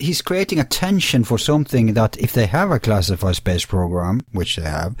he's creating a tension for something that if they have a classified space program, which they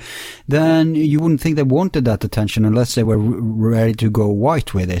have, then you wouldn't think they wanted that attention unless they were ready to go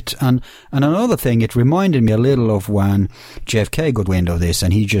white with it. And another thing, it reminded me a little of when JFK got wind of this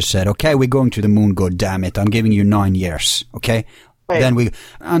and he just said, okay, we're going to the moon, God damn it. I'm giving you 9 years. Okay. Right.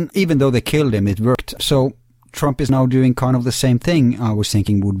 And even though they killed him, it worked. So Trump is now doing kind of the same thing. I was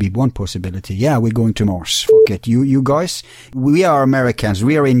thinking would be one possibility. Yeah, we're going to Mars. Fuck it. You guys, we are Americans.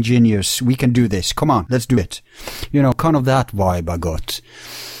 We are ingenious. We can do this. Come on, let's do it. Kind of that vibe I got.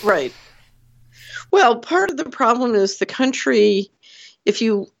 Right. Well, part of the problem is the country, if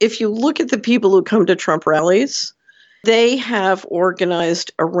you look at the people who come to Trump rallies, they have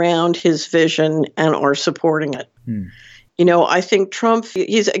organized around his vision and are supporting it. I think Trump,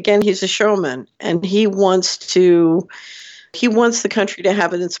 he's a showman, and he wants the country to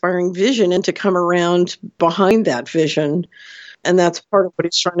have an inspiring vision and to come around behind that vision. And that's part of what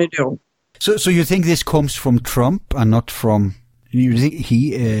he's trying to do. So you think this comes from Trump and not from, you think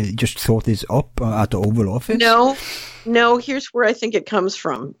he just thought this up at the Oval Office? No, here's where I think it comes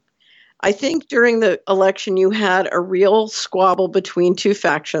from. I think during the election you had a real squabble between two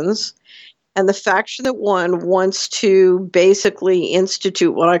factions. And the faction that won wants to basically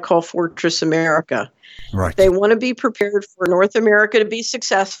institute what I call Fortress America. Right. They want to be prepared for North America to be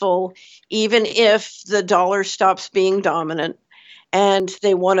successful, even if the dollar stops being dominant. And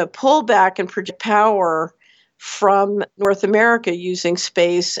they want to pull back and project power from North America using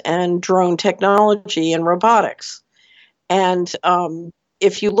space and drone technology and robotics. And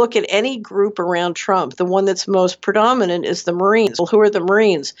if you look at any group around Trump, the one that's most predominant is the Marines. Well, who are the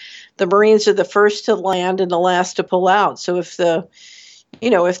Marines? The Marines are the first to land and the last to pull out. So if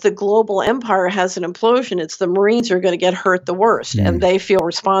the global empire has an implosion, it's the Marines who are going to get hurt the worst. And they feel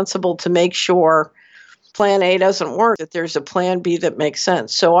responsible to make sure plan A doesn't work, that there's a plan B that makes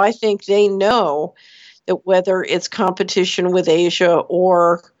sense. So I think they know that whether it's competition with Asia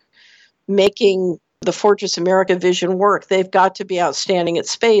or making the Fortress America vision work, they've got to be outstanding at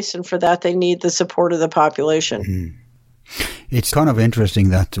space, and for that they need the support of the population. It's kind of interesting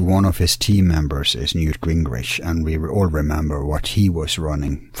that one of his team members is Newt Gingrich, and we all remember what he was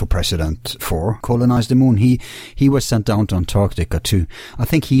running for president for, colonize the moon. He was sent down to Antarctica too. I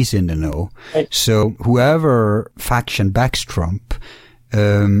think he's in the know. Right. So whoever faction backs Trump,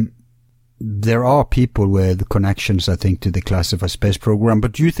 there are people with connections, I think, to the classified space program.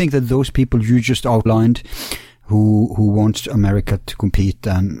 But do you think that those people you just outlined who wants America to compete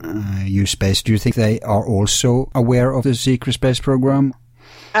and use space, do you think they are also aware of the secret space program?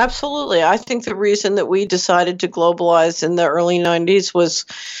 Absolutely. I think the reason that we decided to globalize in the early 90s was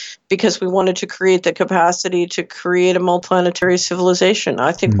because we wanted to create the capacity to create a multiplanetary civilization.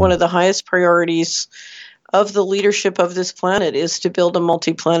 I think one of the highest priorities of the leadership of this planet is to build a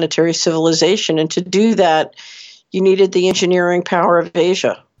multiplanetary civilization. And to do that, you needed the engineering power of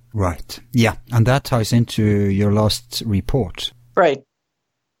Asia. Right. Yeah. And that ties into your last report. Right.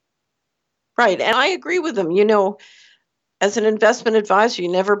 Right. And I agree with them. As an investment advisor, you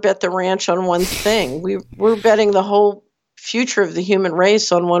never bet the ranch on one thing. We're betting the whole future of the human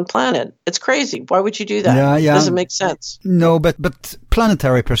race on one planet. It's crazy. Why would you do that? Yeah. It doesn't make sense. No, but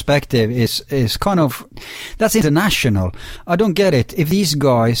planetary perspective is kind of, that's international. I don't get it. If these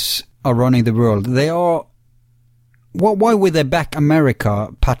guys are running the world, they are, why would they back America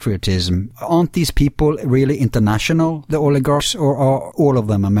patriotism? Aren't these people really international, the oligarchs, or are all of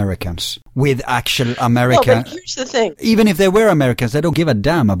them Americans with actual America? Well, but here's the thing. Even if they were Americans, they don't give a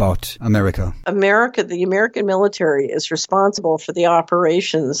damn about America. The American military is responsible for the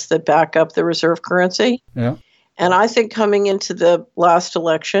operations that back up the reserve currency. Yeah. And I think coming into the last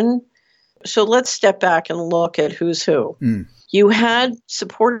election, so let's step back and look at who's who. You had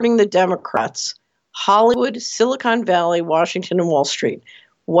supporting the Democrats, Hollywood, Silicon Valley, Washington, and Wall Street.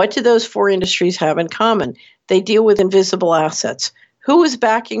 What do those four industries have in common? They deal with invisible assets. Who is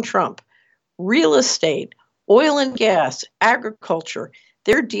backing Trump? Real estate, oil and gas, agriculture.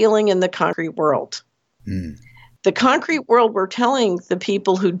 They're dealing in the concrete world. The concrete world, we're telling the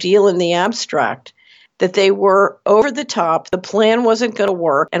people who deal in the abstract that they were over the top, the plan wasn't going to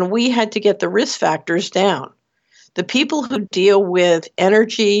work, and we had to get the risk factors down. The people who deal with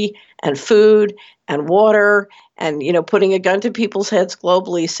energy and food and water and, putting a gun to people's heads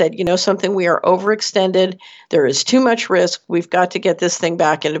globally said, something, we are overextended. There is too much risk. We've got to get this thing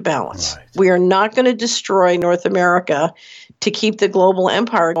back into balance. Right. We are not going to destroy North America to keep the global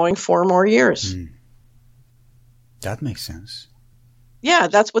empire going 4 more years. That makes sense. Yeah,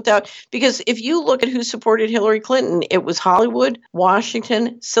 that's what that, because if you look at who supported Hillary Clinton, it was Hollywood,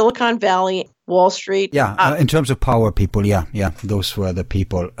 Washington, Silicon Valley, Wall Street. Yeah, in terms of power people, yeah, those were the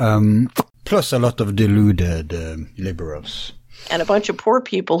people. Plus a lot of deluded liberals. And a bunch of poor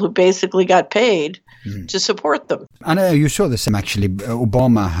people who basically got paid to support them. And you saw the same, actually.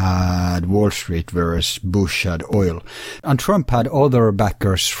 Obama had Wall Street, whereas Bush had oil. And Trump had other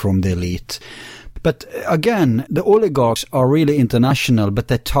backers from the elite. But again, the oligarchs are really international, but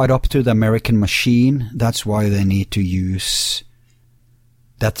they're tied up to the American machine. That's why they need to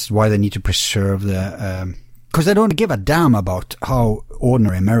preserve the, because they don't give a damn about how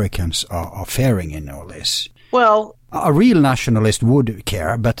ordinary Americans are faring in all this. Well, a real nationalist would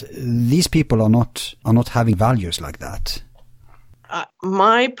care, but these people are not having values like that.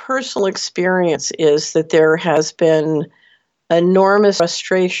 My personal experience is that there has been enormous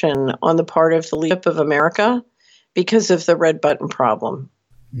frustration on the part of the leadership of America because of the red button problem.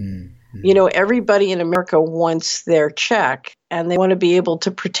 You know, everybody in America wants their check, and they want to be able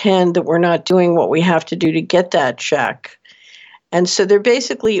to pretend that we're not doing what we have to do to get that check. And so they're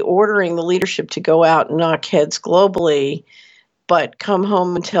basically ordering the leadership to go out and knock heads globally, but come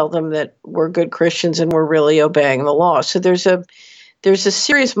home and tell them that we're good Christians and we're really obeying the law. So there's a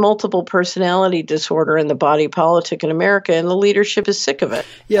serious multiple personality disorder in the body politic in America, and the leadership is sick of it.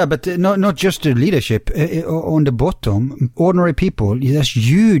 Yeah, but not just the leadership. On the bottom, ordinary people, there's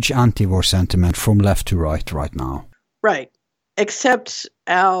huge anti-war sentiment from left to right now. Right. Except,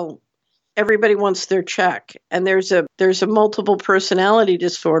 Al, everybody wants their check, and there's a multiple personality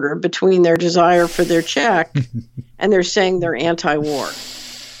disorder between their desire for their check and they're saying they're anti-war.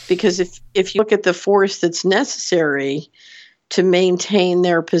 Because if you look at the force that's necessary to maintain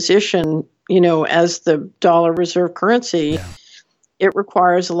their position, you know, as the dollar reserve currency, it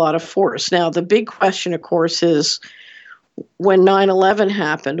requires a lot of force. Now, the big question, of course, is when 9/11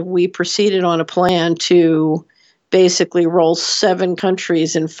 happened, we proceeded on a plan to basically roll 7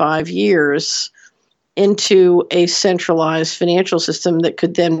 countries in 5 years into a centralized financial system that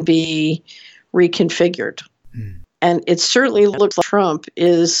could then be reconfigured. And it certainly looks like Trump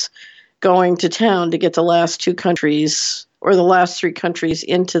is going to town to get the last 2 countries or the last 3 countries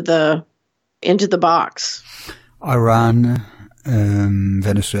into the box. Iran,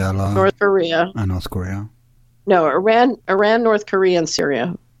 Venezuela, North Korea. And North Korea. No, Iran, North Korea, and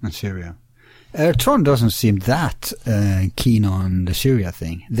Syria. And Syria. Trump doesn't seem that keen on the Syria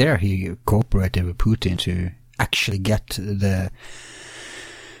thing. There he cooperated with Putin to actually get the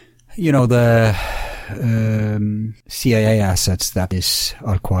CIA assets, that is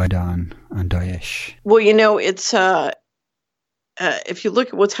Al-Qaeda and Daesh. Well, you know, it's if you look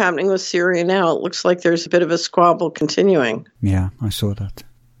at what's happening with Syria now, it looks like there's a bit of a squabble continuing. Yeah, I saw that.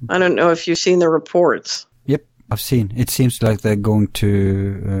 I don't know if you've seen the reports. Yep, I've seen. It seems like they're going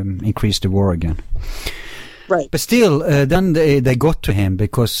to increase the war again. Right. But still, then they got to him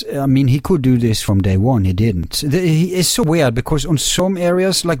because, I mean, he could do this from day one. He didn't. It's so weird because on some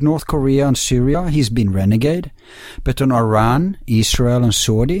areas like North Korea and Syria, he's been renegade. But on Iran, Israel and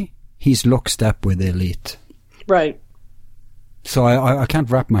Saudi, he's lockstep with the elite. Right. So I can't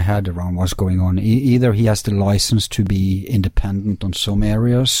wrap my head around what's going on. Either he has the license to be independent on some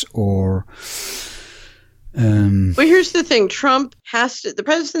areas or... Well, here's the thing. Trump the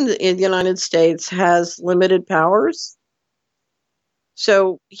president of the United States has limited powers.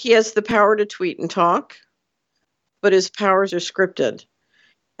 So he has the power to tweet and talk, but his powers are scripted.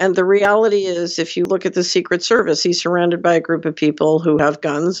 And the reality is, if you look at the Secret Service, he's surrounded by a group of people who have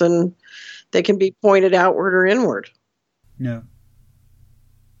guns and they can be pointed outward or inward. Yeah.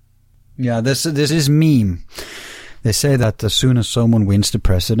 Yeah, this is meme. They say that as soon as someone wins the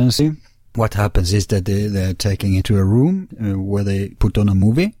presidency, what happens is that they're taken into a room where they put on a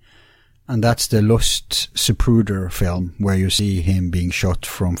movie, and that's the Lost Zapruder film where you see him being shot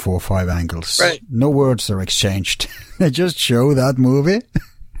from 4 or 5 angles. Right. No words are exchanged. They just show that movie,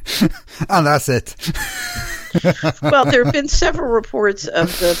 and that's it. Well, there have been several reports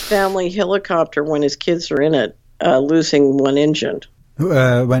of the family helicopter when his kids are in it losing one engine.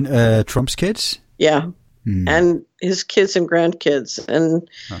 When Trump's kids? Yeah. And his kids and grandkids. And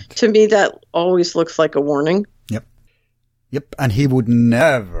to me, that always looks like a warning. Yep. And he would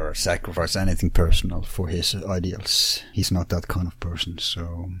never sacrifice anything personal for his ideals. He's not that kind of person.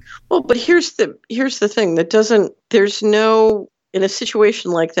 So. Well, but here's the thing in a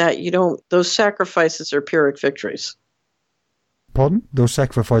situation like that, those sacrifices are Pyrrhic victories. Pardon? Those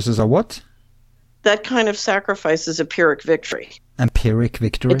sacrifices are what? That kind of sacrifice is a Pyrrhic victory. Empiric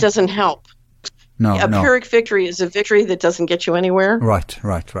victory? It doesn't help. No, a Pyrrhic victory is a victory that doesn't get you anywhere. Right.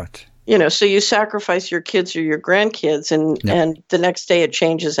 So you sacrifice your kids or your grandkids, and the next day it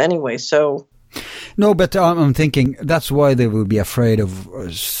changes anyway. So. No, but I'm thinking that's why they will be afraid of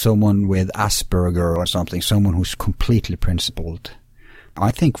someone with Asperger or something, someone who's completely principled.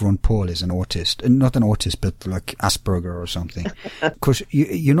 I think Ron Paul is an autist. Not an autist, but like Asperger or something. Because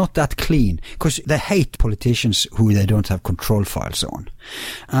you're not that clean. Because they hate politicians who they don't have control files on.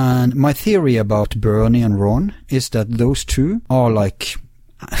 And my theory about Bernie and Ron is that those two are like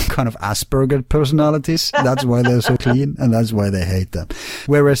kind of Asperger personalities. That's why they're so clean, and that's why they hate them.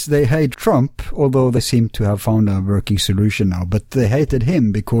 Whereas they hate Trump, although they seem to have found a working solution now, but they hated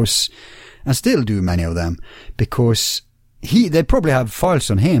him because, and still do many of them, because they probably have files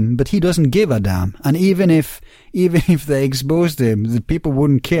on him, but he doesn't give a damn. And even if they exposed him, the people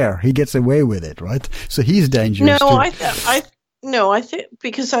wouldn't care. He gets away with it, right? So he's dangerous too. I think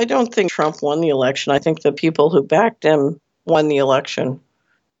because I don't think Trump won the election. I think the people who backed him won the election.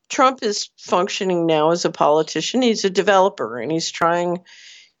 Trump is functioning now as a politician. He's a developer, and he's trying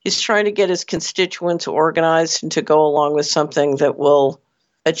to get his constituents organized and to go along with something that will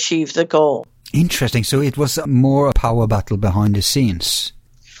achieve the goal. Interesting. So it was more a power battle behind the scenes.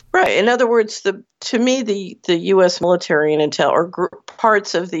 Right. In other words, to me, the U.S. military and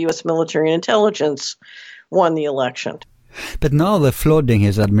parts of the U.S. military and intelligence won the election. But now they're flooding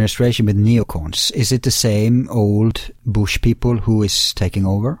his administration with neocons. Is it the same old Bush people who is taking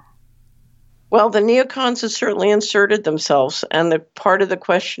over? Well, the neocons have certainly inserted themselves, and the part of the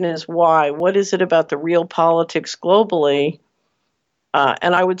question is why? What is it about the real politics globally?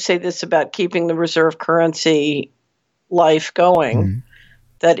 And I would say this about keeping the reserve currency life going,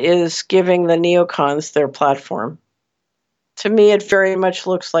 that is giving the neocons their platform. To me, it very much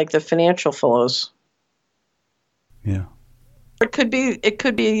looks like the financial flows. Yeah. It could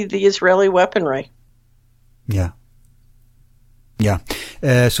be the Israeli weaponry. Yeah.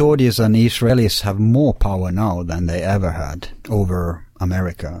 Saudis and Israelis have more power now than they ever had over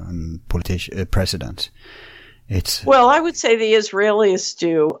America and presidents. Well, I would say the Israelis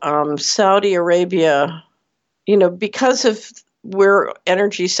do. Saudi Arabia, because of we're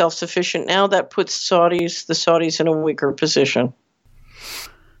energy self-sufficient now, that puts the Saudis in a weaker position.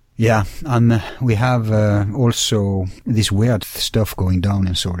 Yeah, and we have also this weird stuff going down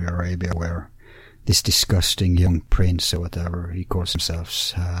in Saudi Arabia where this disgusting young prince or whatever he calls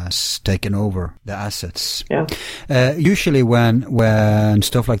himself has taken over the assets. Yeah. Usually when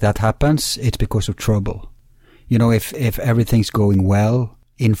stuff like that happens, it's because of trouble. If everything's going well,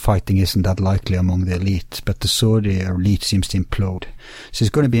 infighting isn't that likely among the elite, but the Saudi elite seems to implode. So it's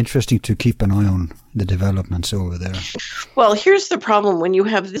going to be interesting to keep an eye on the developments over there. Well, here's the problem. When you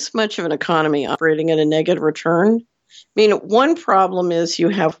have this much of an economy operating at a negative return, one problem is you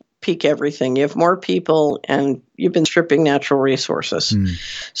have peak everything. You have more people and you've been stripping natural resources.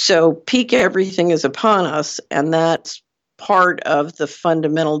 So peak everything is upon us, and that's part of the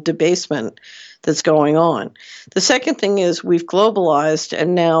fundamental debasement that's going on. The second thing is we've globalized,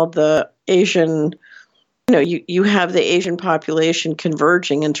 and now the Asian, you have the Asian population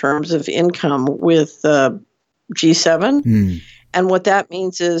converging in terms of income with G7. And what that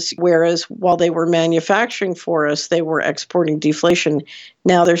means is, whereas while they were manufacturing for us, they were exporting deflation.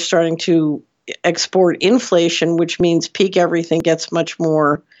 Now they're starting to export inflation, which means peak everything gets much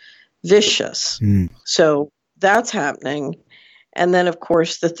more vicious. So that's happening. And then, of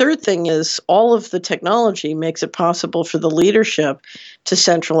course, the third thing is all of the technology makes it possible for the leadership to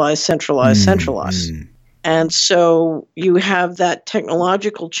centralize. And so you have that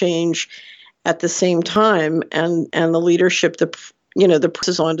technological change at the same time, and the leadership, the press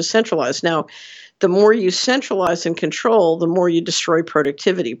is on to centralize. Now, the more you centralize and control, the more you destroy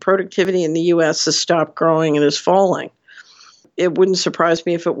productivity. Productivity in the U.S. has stopped growing and is falling. It wouldn't surprise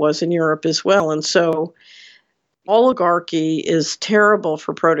me if it was in Europe as well. And so oligarchy is terrible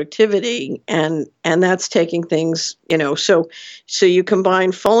for productivity, and that's taking things, so you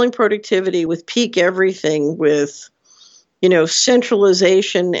combine falling productivity with peak everything with,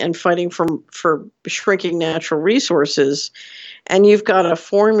 centralization and fighting for shrinking natural resources, and you've got a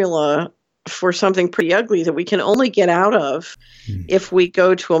formula for something pretty ugly that we can only get out of if we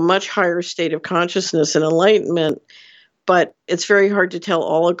go to a much higher state of consciousness and enlightenment. But it's very hard to tell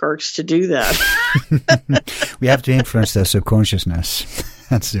oligarchs to do that. We have to influence their subconsciousness.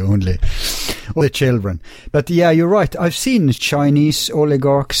 That's the only. Or the children. But yeah, you're right. I've seen Chinese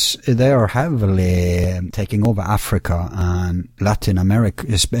oligarchs. They are heavily taking over Africa and Latin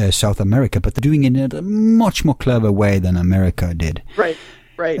America, South America, but they're doing it in a much more clever way than America did.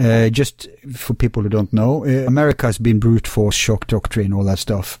 Right. Just for people who don't know, America has been brute force, shock doctrine, all that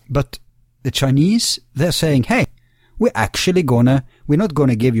stuff. But the Chinese, they're saying, hey, we're not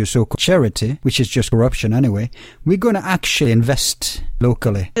gonna give you so-called charity, which is just corruption anyway. We're gonna actually invest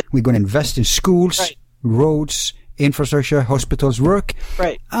locally. We're gonna invest in schools, right. roads, infrastructure, hospitals, work.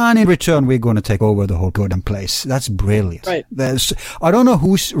 Right. And in return, we're gonna take over the whole goddamn place. That's brilliant. Right. I don't know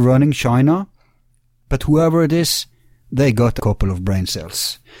who's running China, but whoever it is, they got a couple of brain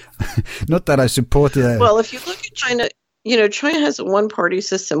cells. Not that I support it. Well, if you look at China, China has a one-party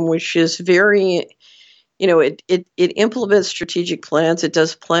system, which is very, it implements strategic plans. It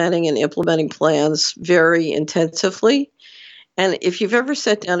does planning and implementing plans very intensively. And if you've ever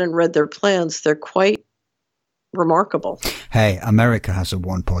sat down and read their plans, they're quite remarkable. Hey, America has a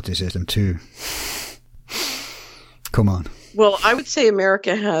one-party system too. Come on. Well, I would say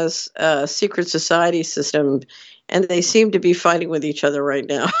America has a secret society system, and they seem to be fighting with each other right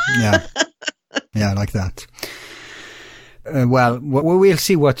now. Yeah, I like that. Well, we'll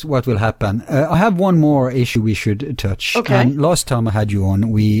see what will happen. I have one more issue we should touch. Okay. And last time I had you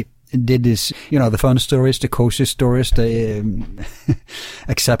on, we did this, the fun stories, the cozy stories, the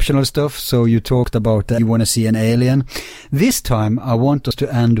exceptional stuff. So you talked about that you want to see an alien. This time I want us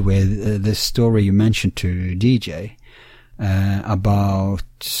to end with this story you mentioned to DJ about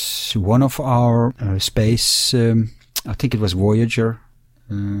one of our space, I think it was Voyager.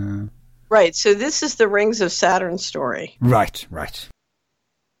 Right. So this is the Rings of Saturn story. Right.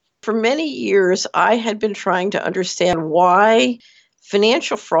 For many years, I had been trying to understand why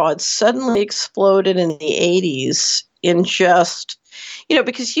financial fraud suddenly exploded in the 80s in just,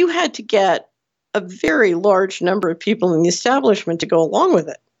 because you had to get a very large number of people in the establishment to go along with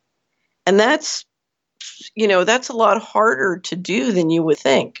it. And that's a lot harder to do than you would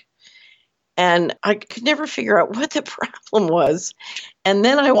think. And I could never figure out what the problem was. And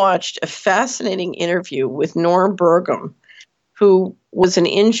then I watched a fascinating interview with Norm Burgum, who was an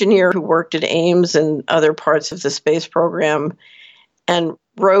engineer who worked at Ames and other parts of the space program and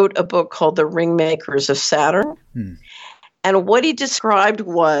wrote a book called The Ringmakers of Saturn. And what he described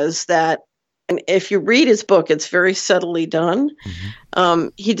was that, and if you read his book, it's very subtly done.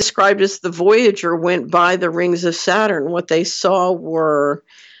 He described as the Voyager went by the rings of Saturn. What they saw were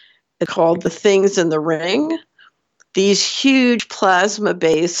called the things in the ring, these huge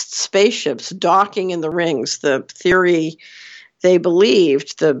plasma-based spaceships docking in the rings. The theory they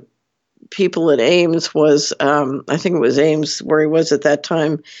believed, the people at Ames was, I think it was Ames where he was at that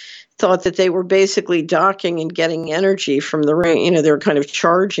time, thought that they were basically docking and getting energy from the ring. They were kind of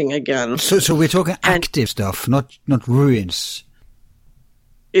charging again. So we're talking active stuff, not ruins.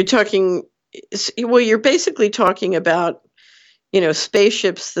 You're basically talking about,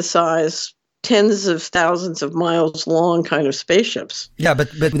 spaceships the size, tens of thousands of miles long kind of spaceships. Yeah, but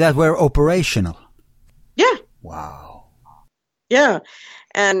that were operational. Yeah. Wow. Yeah.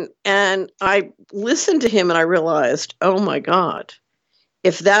 And I listened to him and I realized, oh my God,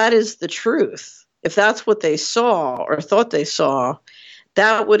 if that is the truth, if that's what they saw or thought they saw,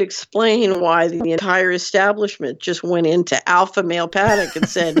 that would explain why the entire establishment just went into alpha male panic and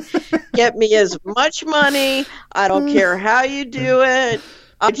said, get me as much money. I don't care how you do it.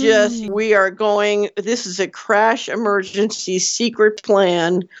 This is a crash emergency secret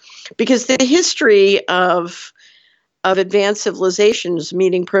plan, because the history of advanced civilizations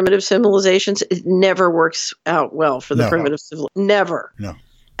meeting primitive civilizations, it never works out well for the primitive civilization. Never. No.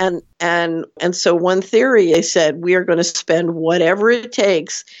 And so one theory, they said, we are going to spend whatever it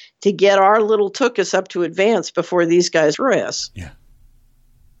takes to get our little tuchus up to advance before these guys destroy us. Yeah.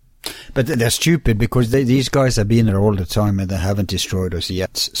 But they're stupid, because these guys have been there all the time and they haven't destroyed us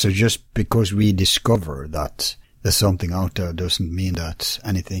yet. So just because we discover that there's something out there doesn't mean that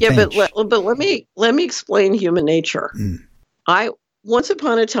anything changed. But let me explain human nature. Once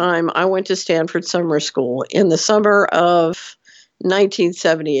upon a time, I went to Stanford Summer School in the summer of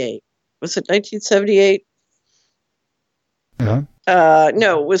 1978. Was it 1978? Yeah.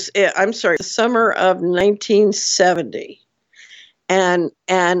 No, I'm sorry, the summer of 1970. And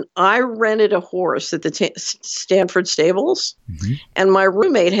I rented a horse at the Stanford stables, and my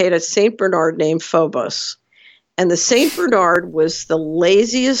roommate had a St. Bernard named Phobos. And the St. Bernard was the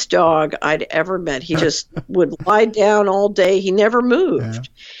laziest dog I'd ever met. He just would lie down all day. He never moved. Yeah.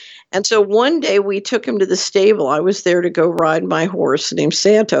 And so one day we took him to the stable. I was there to go ride my horse named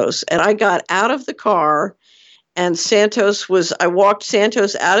Santos. And I got out of the car, and I walked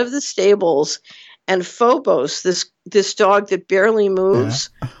Santos out of the stables, and Phobos, this dog that barely moves,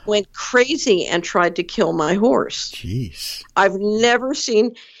 went crazy and tried to kill my horse. Jeez. I've never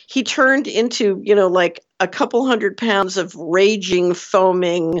seen... He turned into, like a couple 100 pounds of raging,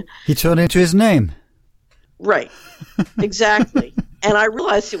 foaming... He turned into his name. Right. Exactly. And I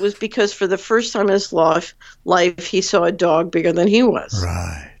realized it was because for the first time in his life, he saw a dog bigger than he was.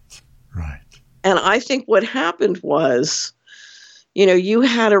 Right. And I think what happened was, you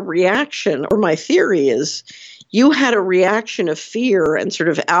had a reaction, or my theory is, you had a reaction of fear and sort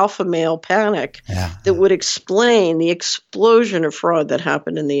of alpha male panic that would explain the explosion of fraud that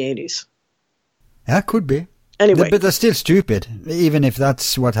happened in the 80s. Yeah, could be. Anyway. But they're still stupid. Even if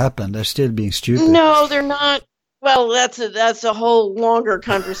that's what happened, they're still being stupid. No, they're not. Well, that's a whole longer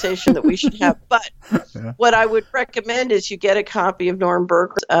conversation that we should have. But what I would recommend is you get a copy of Norm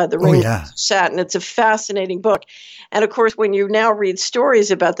Burke's The Ring of Saturn. It's a fascinating book. And, of course, when you now read stories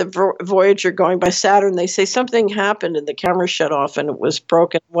about the Voyager going by Saturn, they say something happened and the camera shut off and it was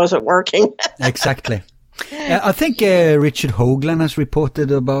broken, wasn't working. Exactly. I think Richard Hoagland has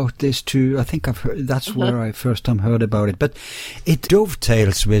reported about this too. I think I've heard, that's where I first time heard about it. But it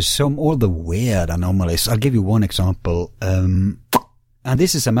dovetails with all the weird anomalies. I'll give you one example. And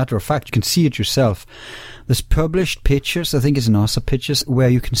this is a matter of fact. You can see it yourself. There's published pictures, I think it's NASA pictures, where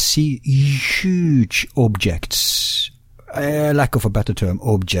you can see huge objects, lack of a better term,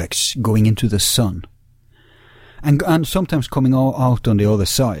 objects going into the sun. And sometimes coming out on the other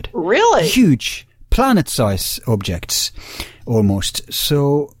side. Really? Huge. Planet-size objects, almost.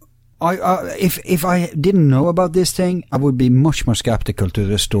 So, if I didn't know about this thing, I would be much more skeptical to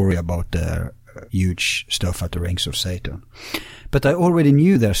the story about the huge stuff at the Rings of Saturn. But I already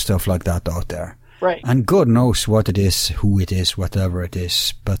knew there's stuff like that out there. Right. And God knows what it is, who it is, whatever it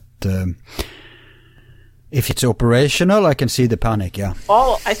is. But if it's operational, I can see the panic, yeah.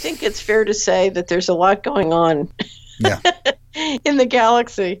 Well, I think it's fair to say that there's a lot going on in the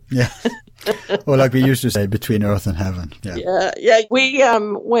galaxy. Yeah. Or like we used to say, between Earth and heaven. Yeah. We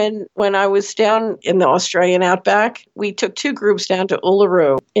when I was down in the Australian outback, we took two groups down to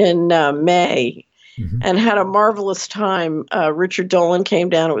Uluru in May and had a marvelous time. Richard Dolan came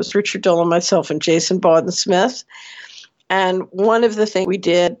down. It was Richard Dolan, myself, and Jason Bawden-Smith. And one of the things we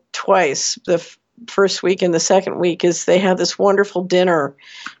did twice, the first week and the second week, is they have this wonderful dinner.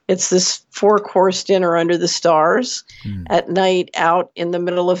 It's this 4-course dinner under the stars at night out in the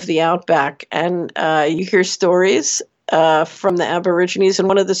middle of the outback. And you hear stories from the Aborigines. And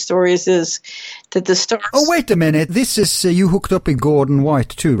one of the stories is that the stars... Oh, wait a minute. This is, you hooked up with Gordon White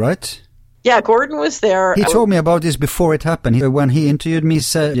too, right? Yeah, Gordon was there. He told me about this before it happened. When he interviewed me, he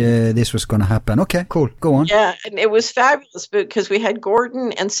said this was going to happen. Okay, cool. Go on. Yeah, and it was fabulous because we had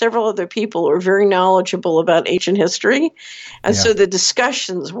Gordon and several other people who were very knowledgeable about ancient history. And so the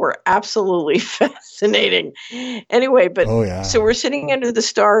discussions were absolutely fascinating. Anyway, so we're sitting under the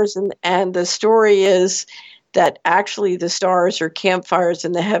stars, and the story is that actually the stars are campfires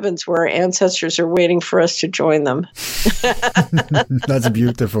in the heavens where our ancestors are waiting for us to join them. That's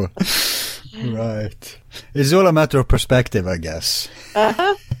beautiful. Right. It's all a matter of perspective, I guess.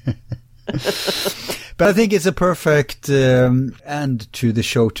 But I think it's a perfect end to the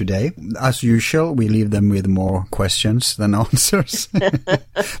show today. As usual, we leave them with more questions than answers.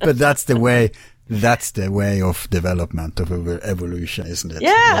 But that's the way of development, of evolution, isn't it?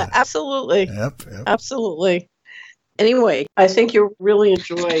 Yeah. Absolutely. Yep. Absolutely. Anyway, I think you'll really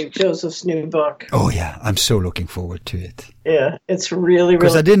enjoy Joseph's new book. Oh, yeah. I'm so looking forward to it. Yeah, it's really...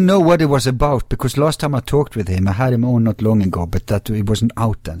 Because I didn't know what it was about, because last time I talked with him, I had him on not long ago, but that it wasn't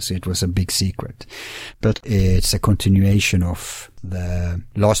out then, so it was a big secret. But it's a continuation of the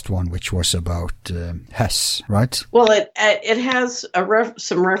last one, which was about Hess, right? Well, it has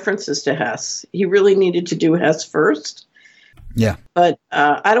some references to Hess. He really needed to do Hess first. Yeah. But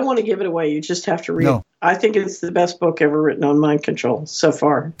I don't want to give it away. You just have to read it. I think it's the best book ever written on mind control so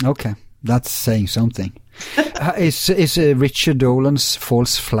far. Okay. That's saying something. Is Richard Dolan's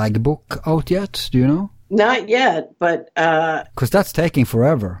False Flag book out yet? Do you know? Not yet, but... Because that's taking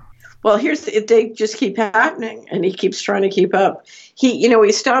forever. Well, they just keep happening, and he keeps trying to keep up.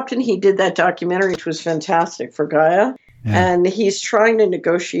 He stopped and he did that documentary, which was fantastic, for Gaia. Yeah. And he's trying to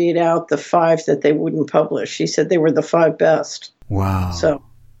negotiate out the 5 that they wouldn't publish. He said they were the 5 best. Wow. So,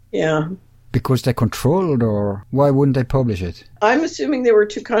 yeah. Because they're controlled, or why wouldn't they publish it? I'm assuming they were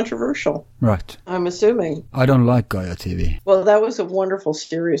too controversial. Right. I'm assuming. I don't like Gaia TV. Well, that was a wonderful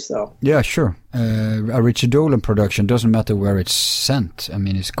series, though. Yeah, sure. A Richard Dolan production doesn't matter where it's sent. I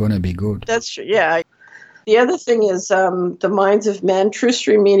mean, it's going to be good. That's true, yeah. The other thing is The Minds of Men. True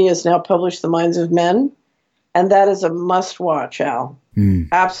Stream Media has now published The Minds of Men. And that is a must-watch, Al.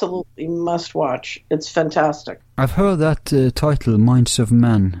 Absolutely must-watch. It's fantastic. I've heard that title, Minds of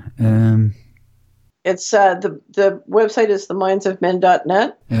Men. It's the website is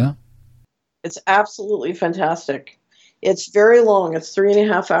themindsofmen.net. Yeah. It's absolutely fantastic. It's very long. It's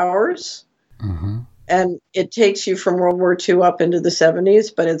 3.5 hours. and it takes you from World War II up into the 70s,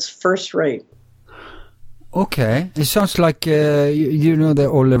 but it's first rate. Okay. It sounds like, you know the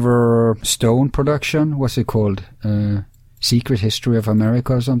Oliver Stone production? What's it called? Secret History of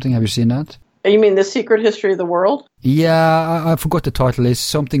America or something? Have you seen that? You mean The Secret History of the World? Yeah, I forgot the title. It's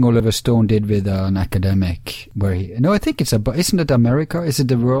something Oliver Stone did with an academic where I think it's isn't it America? Is it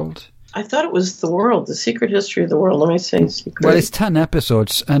the world? I thought it was the world, The Secret History of the World. Let me say secret. Well, it's 10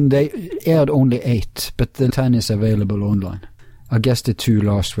 episodes and they aired only 8, but the 10 is available online. I guess the 2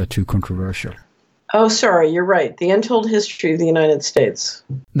 last were too controversial. Oh, sorry, you're right. The Untold History of the United States.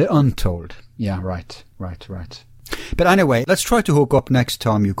 The Untold. Yeah, right. But anyway, let's try to hook up next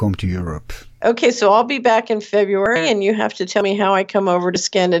time you come to Europe. Okay, so I'll be back in February, and you have to tell me how I come over to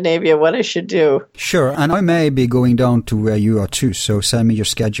Scandinavia, what I should do. Sure, and I may be going down to where you are too, so send me your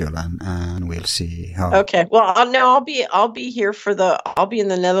schedule and we'll see how. Okay, well, I'll be here I'll be in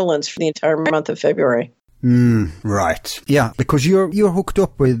the Netherlands for the entire month of February. Right. Yeah, because you're hooked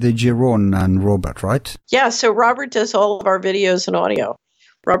up with the Giron and Robert, right? Yeah, so Robert does all of our videos and audio.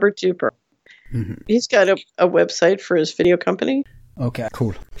 Robert Duper. Mm-hmm. He's got a website for his video company. Okay,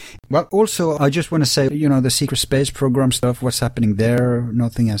 cool. Well, also, I just want to say, the secret space program stuff, what's happening there,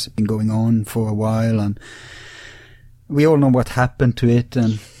 nothing has been going on for a while, and we all know what happened to it.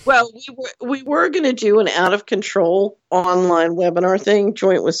 And well, we were going to do an out-of-control online webinar thing,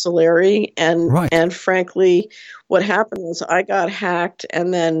 joint with Solari, and frankly, what happened was I got hacked,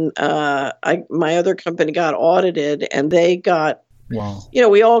 and then my other company got audited, and they got, wow.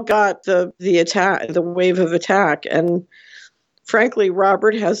 We all got the attack, the wave of attack, and frankly,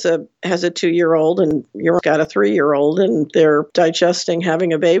 Robert has a 2-year-old and you've got a 3-year-old, and they're digesting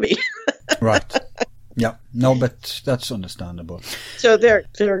having a baby. Right. Yeah. No, but that's understandable. So they're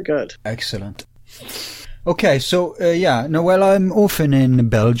good. Excellent. Okay. So, I'm often in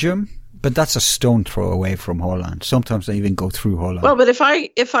Belgium, but that's a stone throw away from Holland. Sometimes I even go through Holland. Well, but if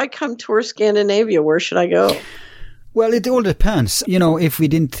I come tour Scandinavia, where should I go? Well, it all depends. If we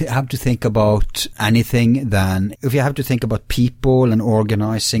didn't have to think about anything, then if you have to think about people and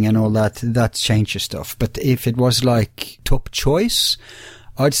organizing and all that changes stuff. But if it was like top choice,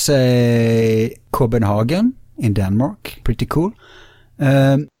 I'd say Copenhagen in Denmark. Pretty cool.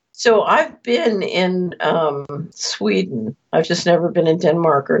 So I've been in Sweden. I've just never been in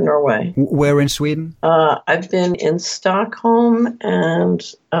Denmark or Norway. Where in Sweden? I've been in Stockholm and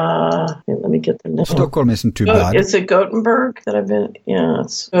let me get the name. Stockholm isn't too bad. Is it Gothenburg that I've been? Yeah,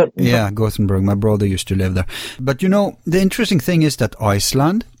 it's Gothenburg. Yeah, Gothenburg. My brother used to live there. But the interesting thing is that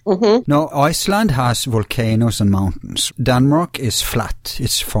Iceland. Mm-hmm. Now, Iceland has volcanoes and mountains. Denmark is flat.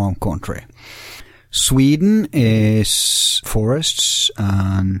 It's farm country. Sweden is forests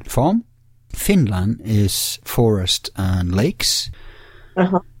and farm. Finland is forest and lakes.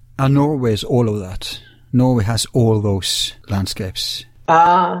 Uh-huh. And Norway is all of that. Norway has all those landscapes.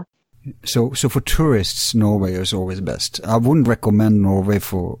 So for tourists, Norway is always best. I wouldn't recommend Norway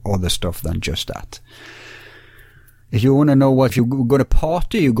for other stuff than just that. If you want to know what you're going to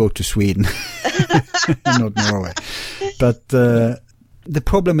party, you go to Sweden, not Norway. But the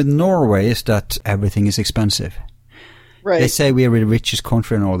problem with Norway is that everything is expensive. Right. They say we are the richest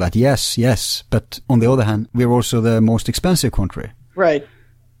country and all that. Yes. But on the other hand, we're also the most expensive country. Right.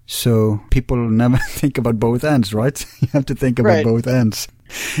 So people never think about both ends, right? You have to think about both ends.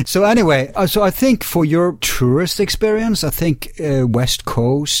 So anyway, so I think for your tourist experience, I think West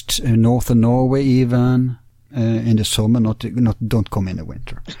Coast, northern Norway even, in the summer, don't come in the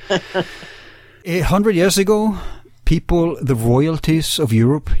winter. 100 years ago, the royalties of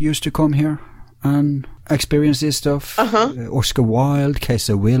Europe used to come here and experience this stuff. Uh-huh. Oscar Wilde,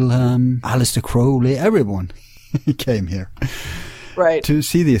 Kaiser Wilhelm, Aleister Crowley, everyone came here. Right. To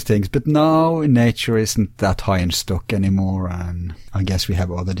see these things. But now nature isn't that high in stock anymore, and I guess we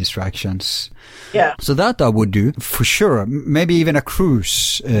have other distractions. Yeah. So that I would do for sure. Maybe even a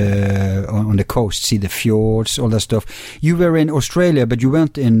cruise on the coast, see the fjords, all that stuff. You were in Australia, but you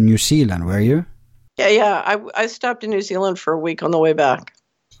went in New Zealand, were you? Yeah. I stopped in New Zealand for a week on the way back.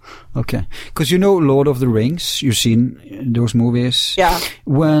 Okay. Because Lord of the Rings, you've seen those movies? Yeah.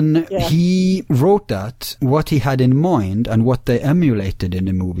 When he wrote that, what he had in mind and what they emulated in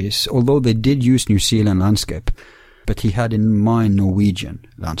the movies, although they did use New Zealand landscape, but he had in mind Norwegian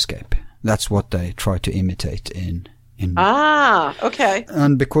landscape. That's what they tried to imitate in. Okay.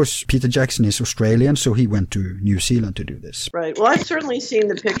 And because Peter Jackson is Australian, so he went to New Zealand to do this. Right. Well, I've certainly seen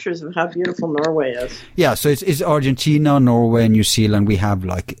the pictures of how beautiful Norway is. Yeah, so it's Argentina, Norway, New Zealand. We have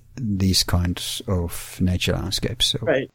like these kinds of nature landscapes. So. Right.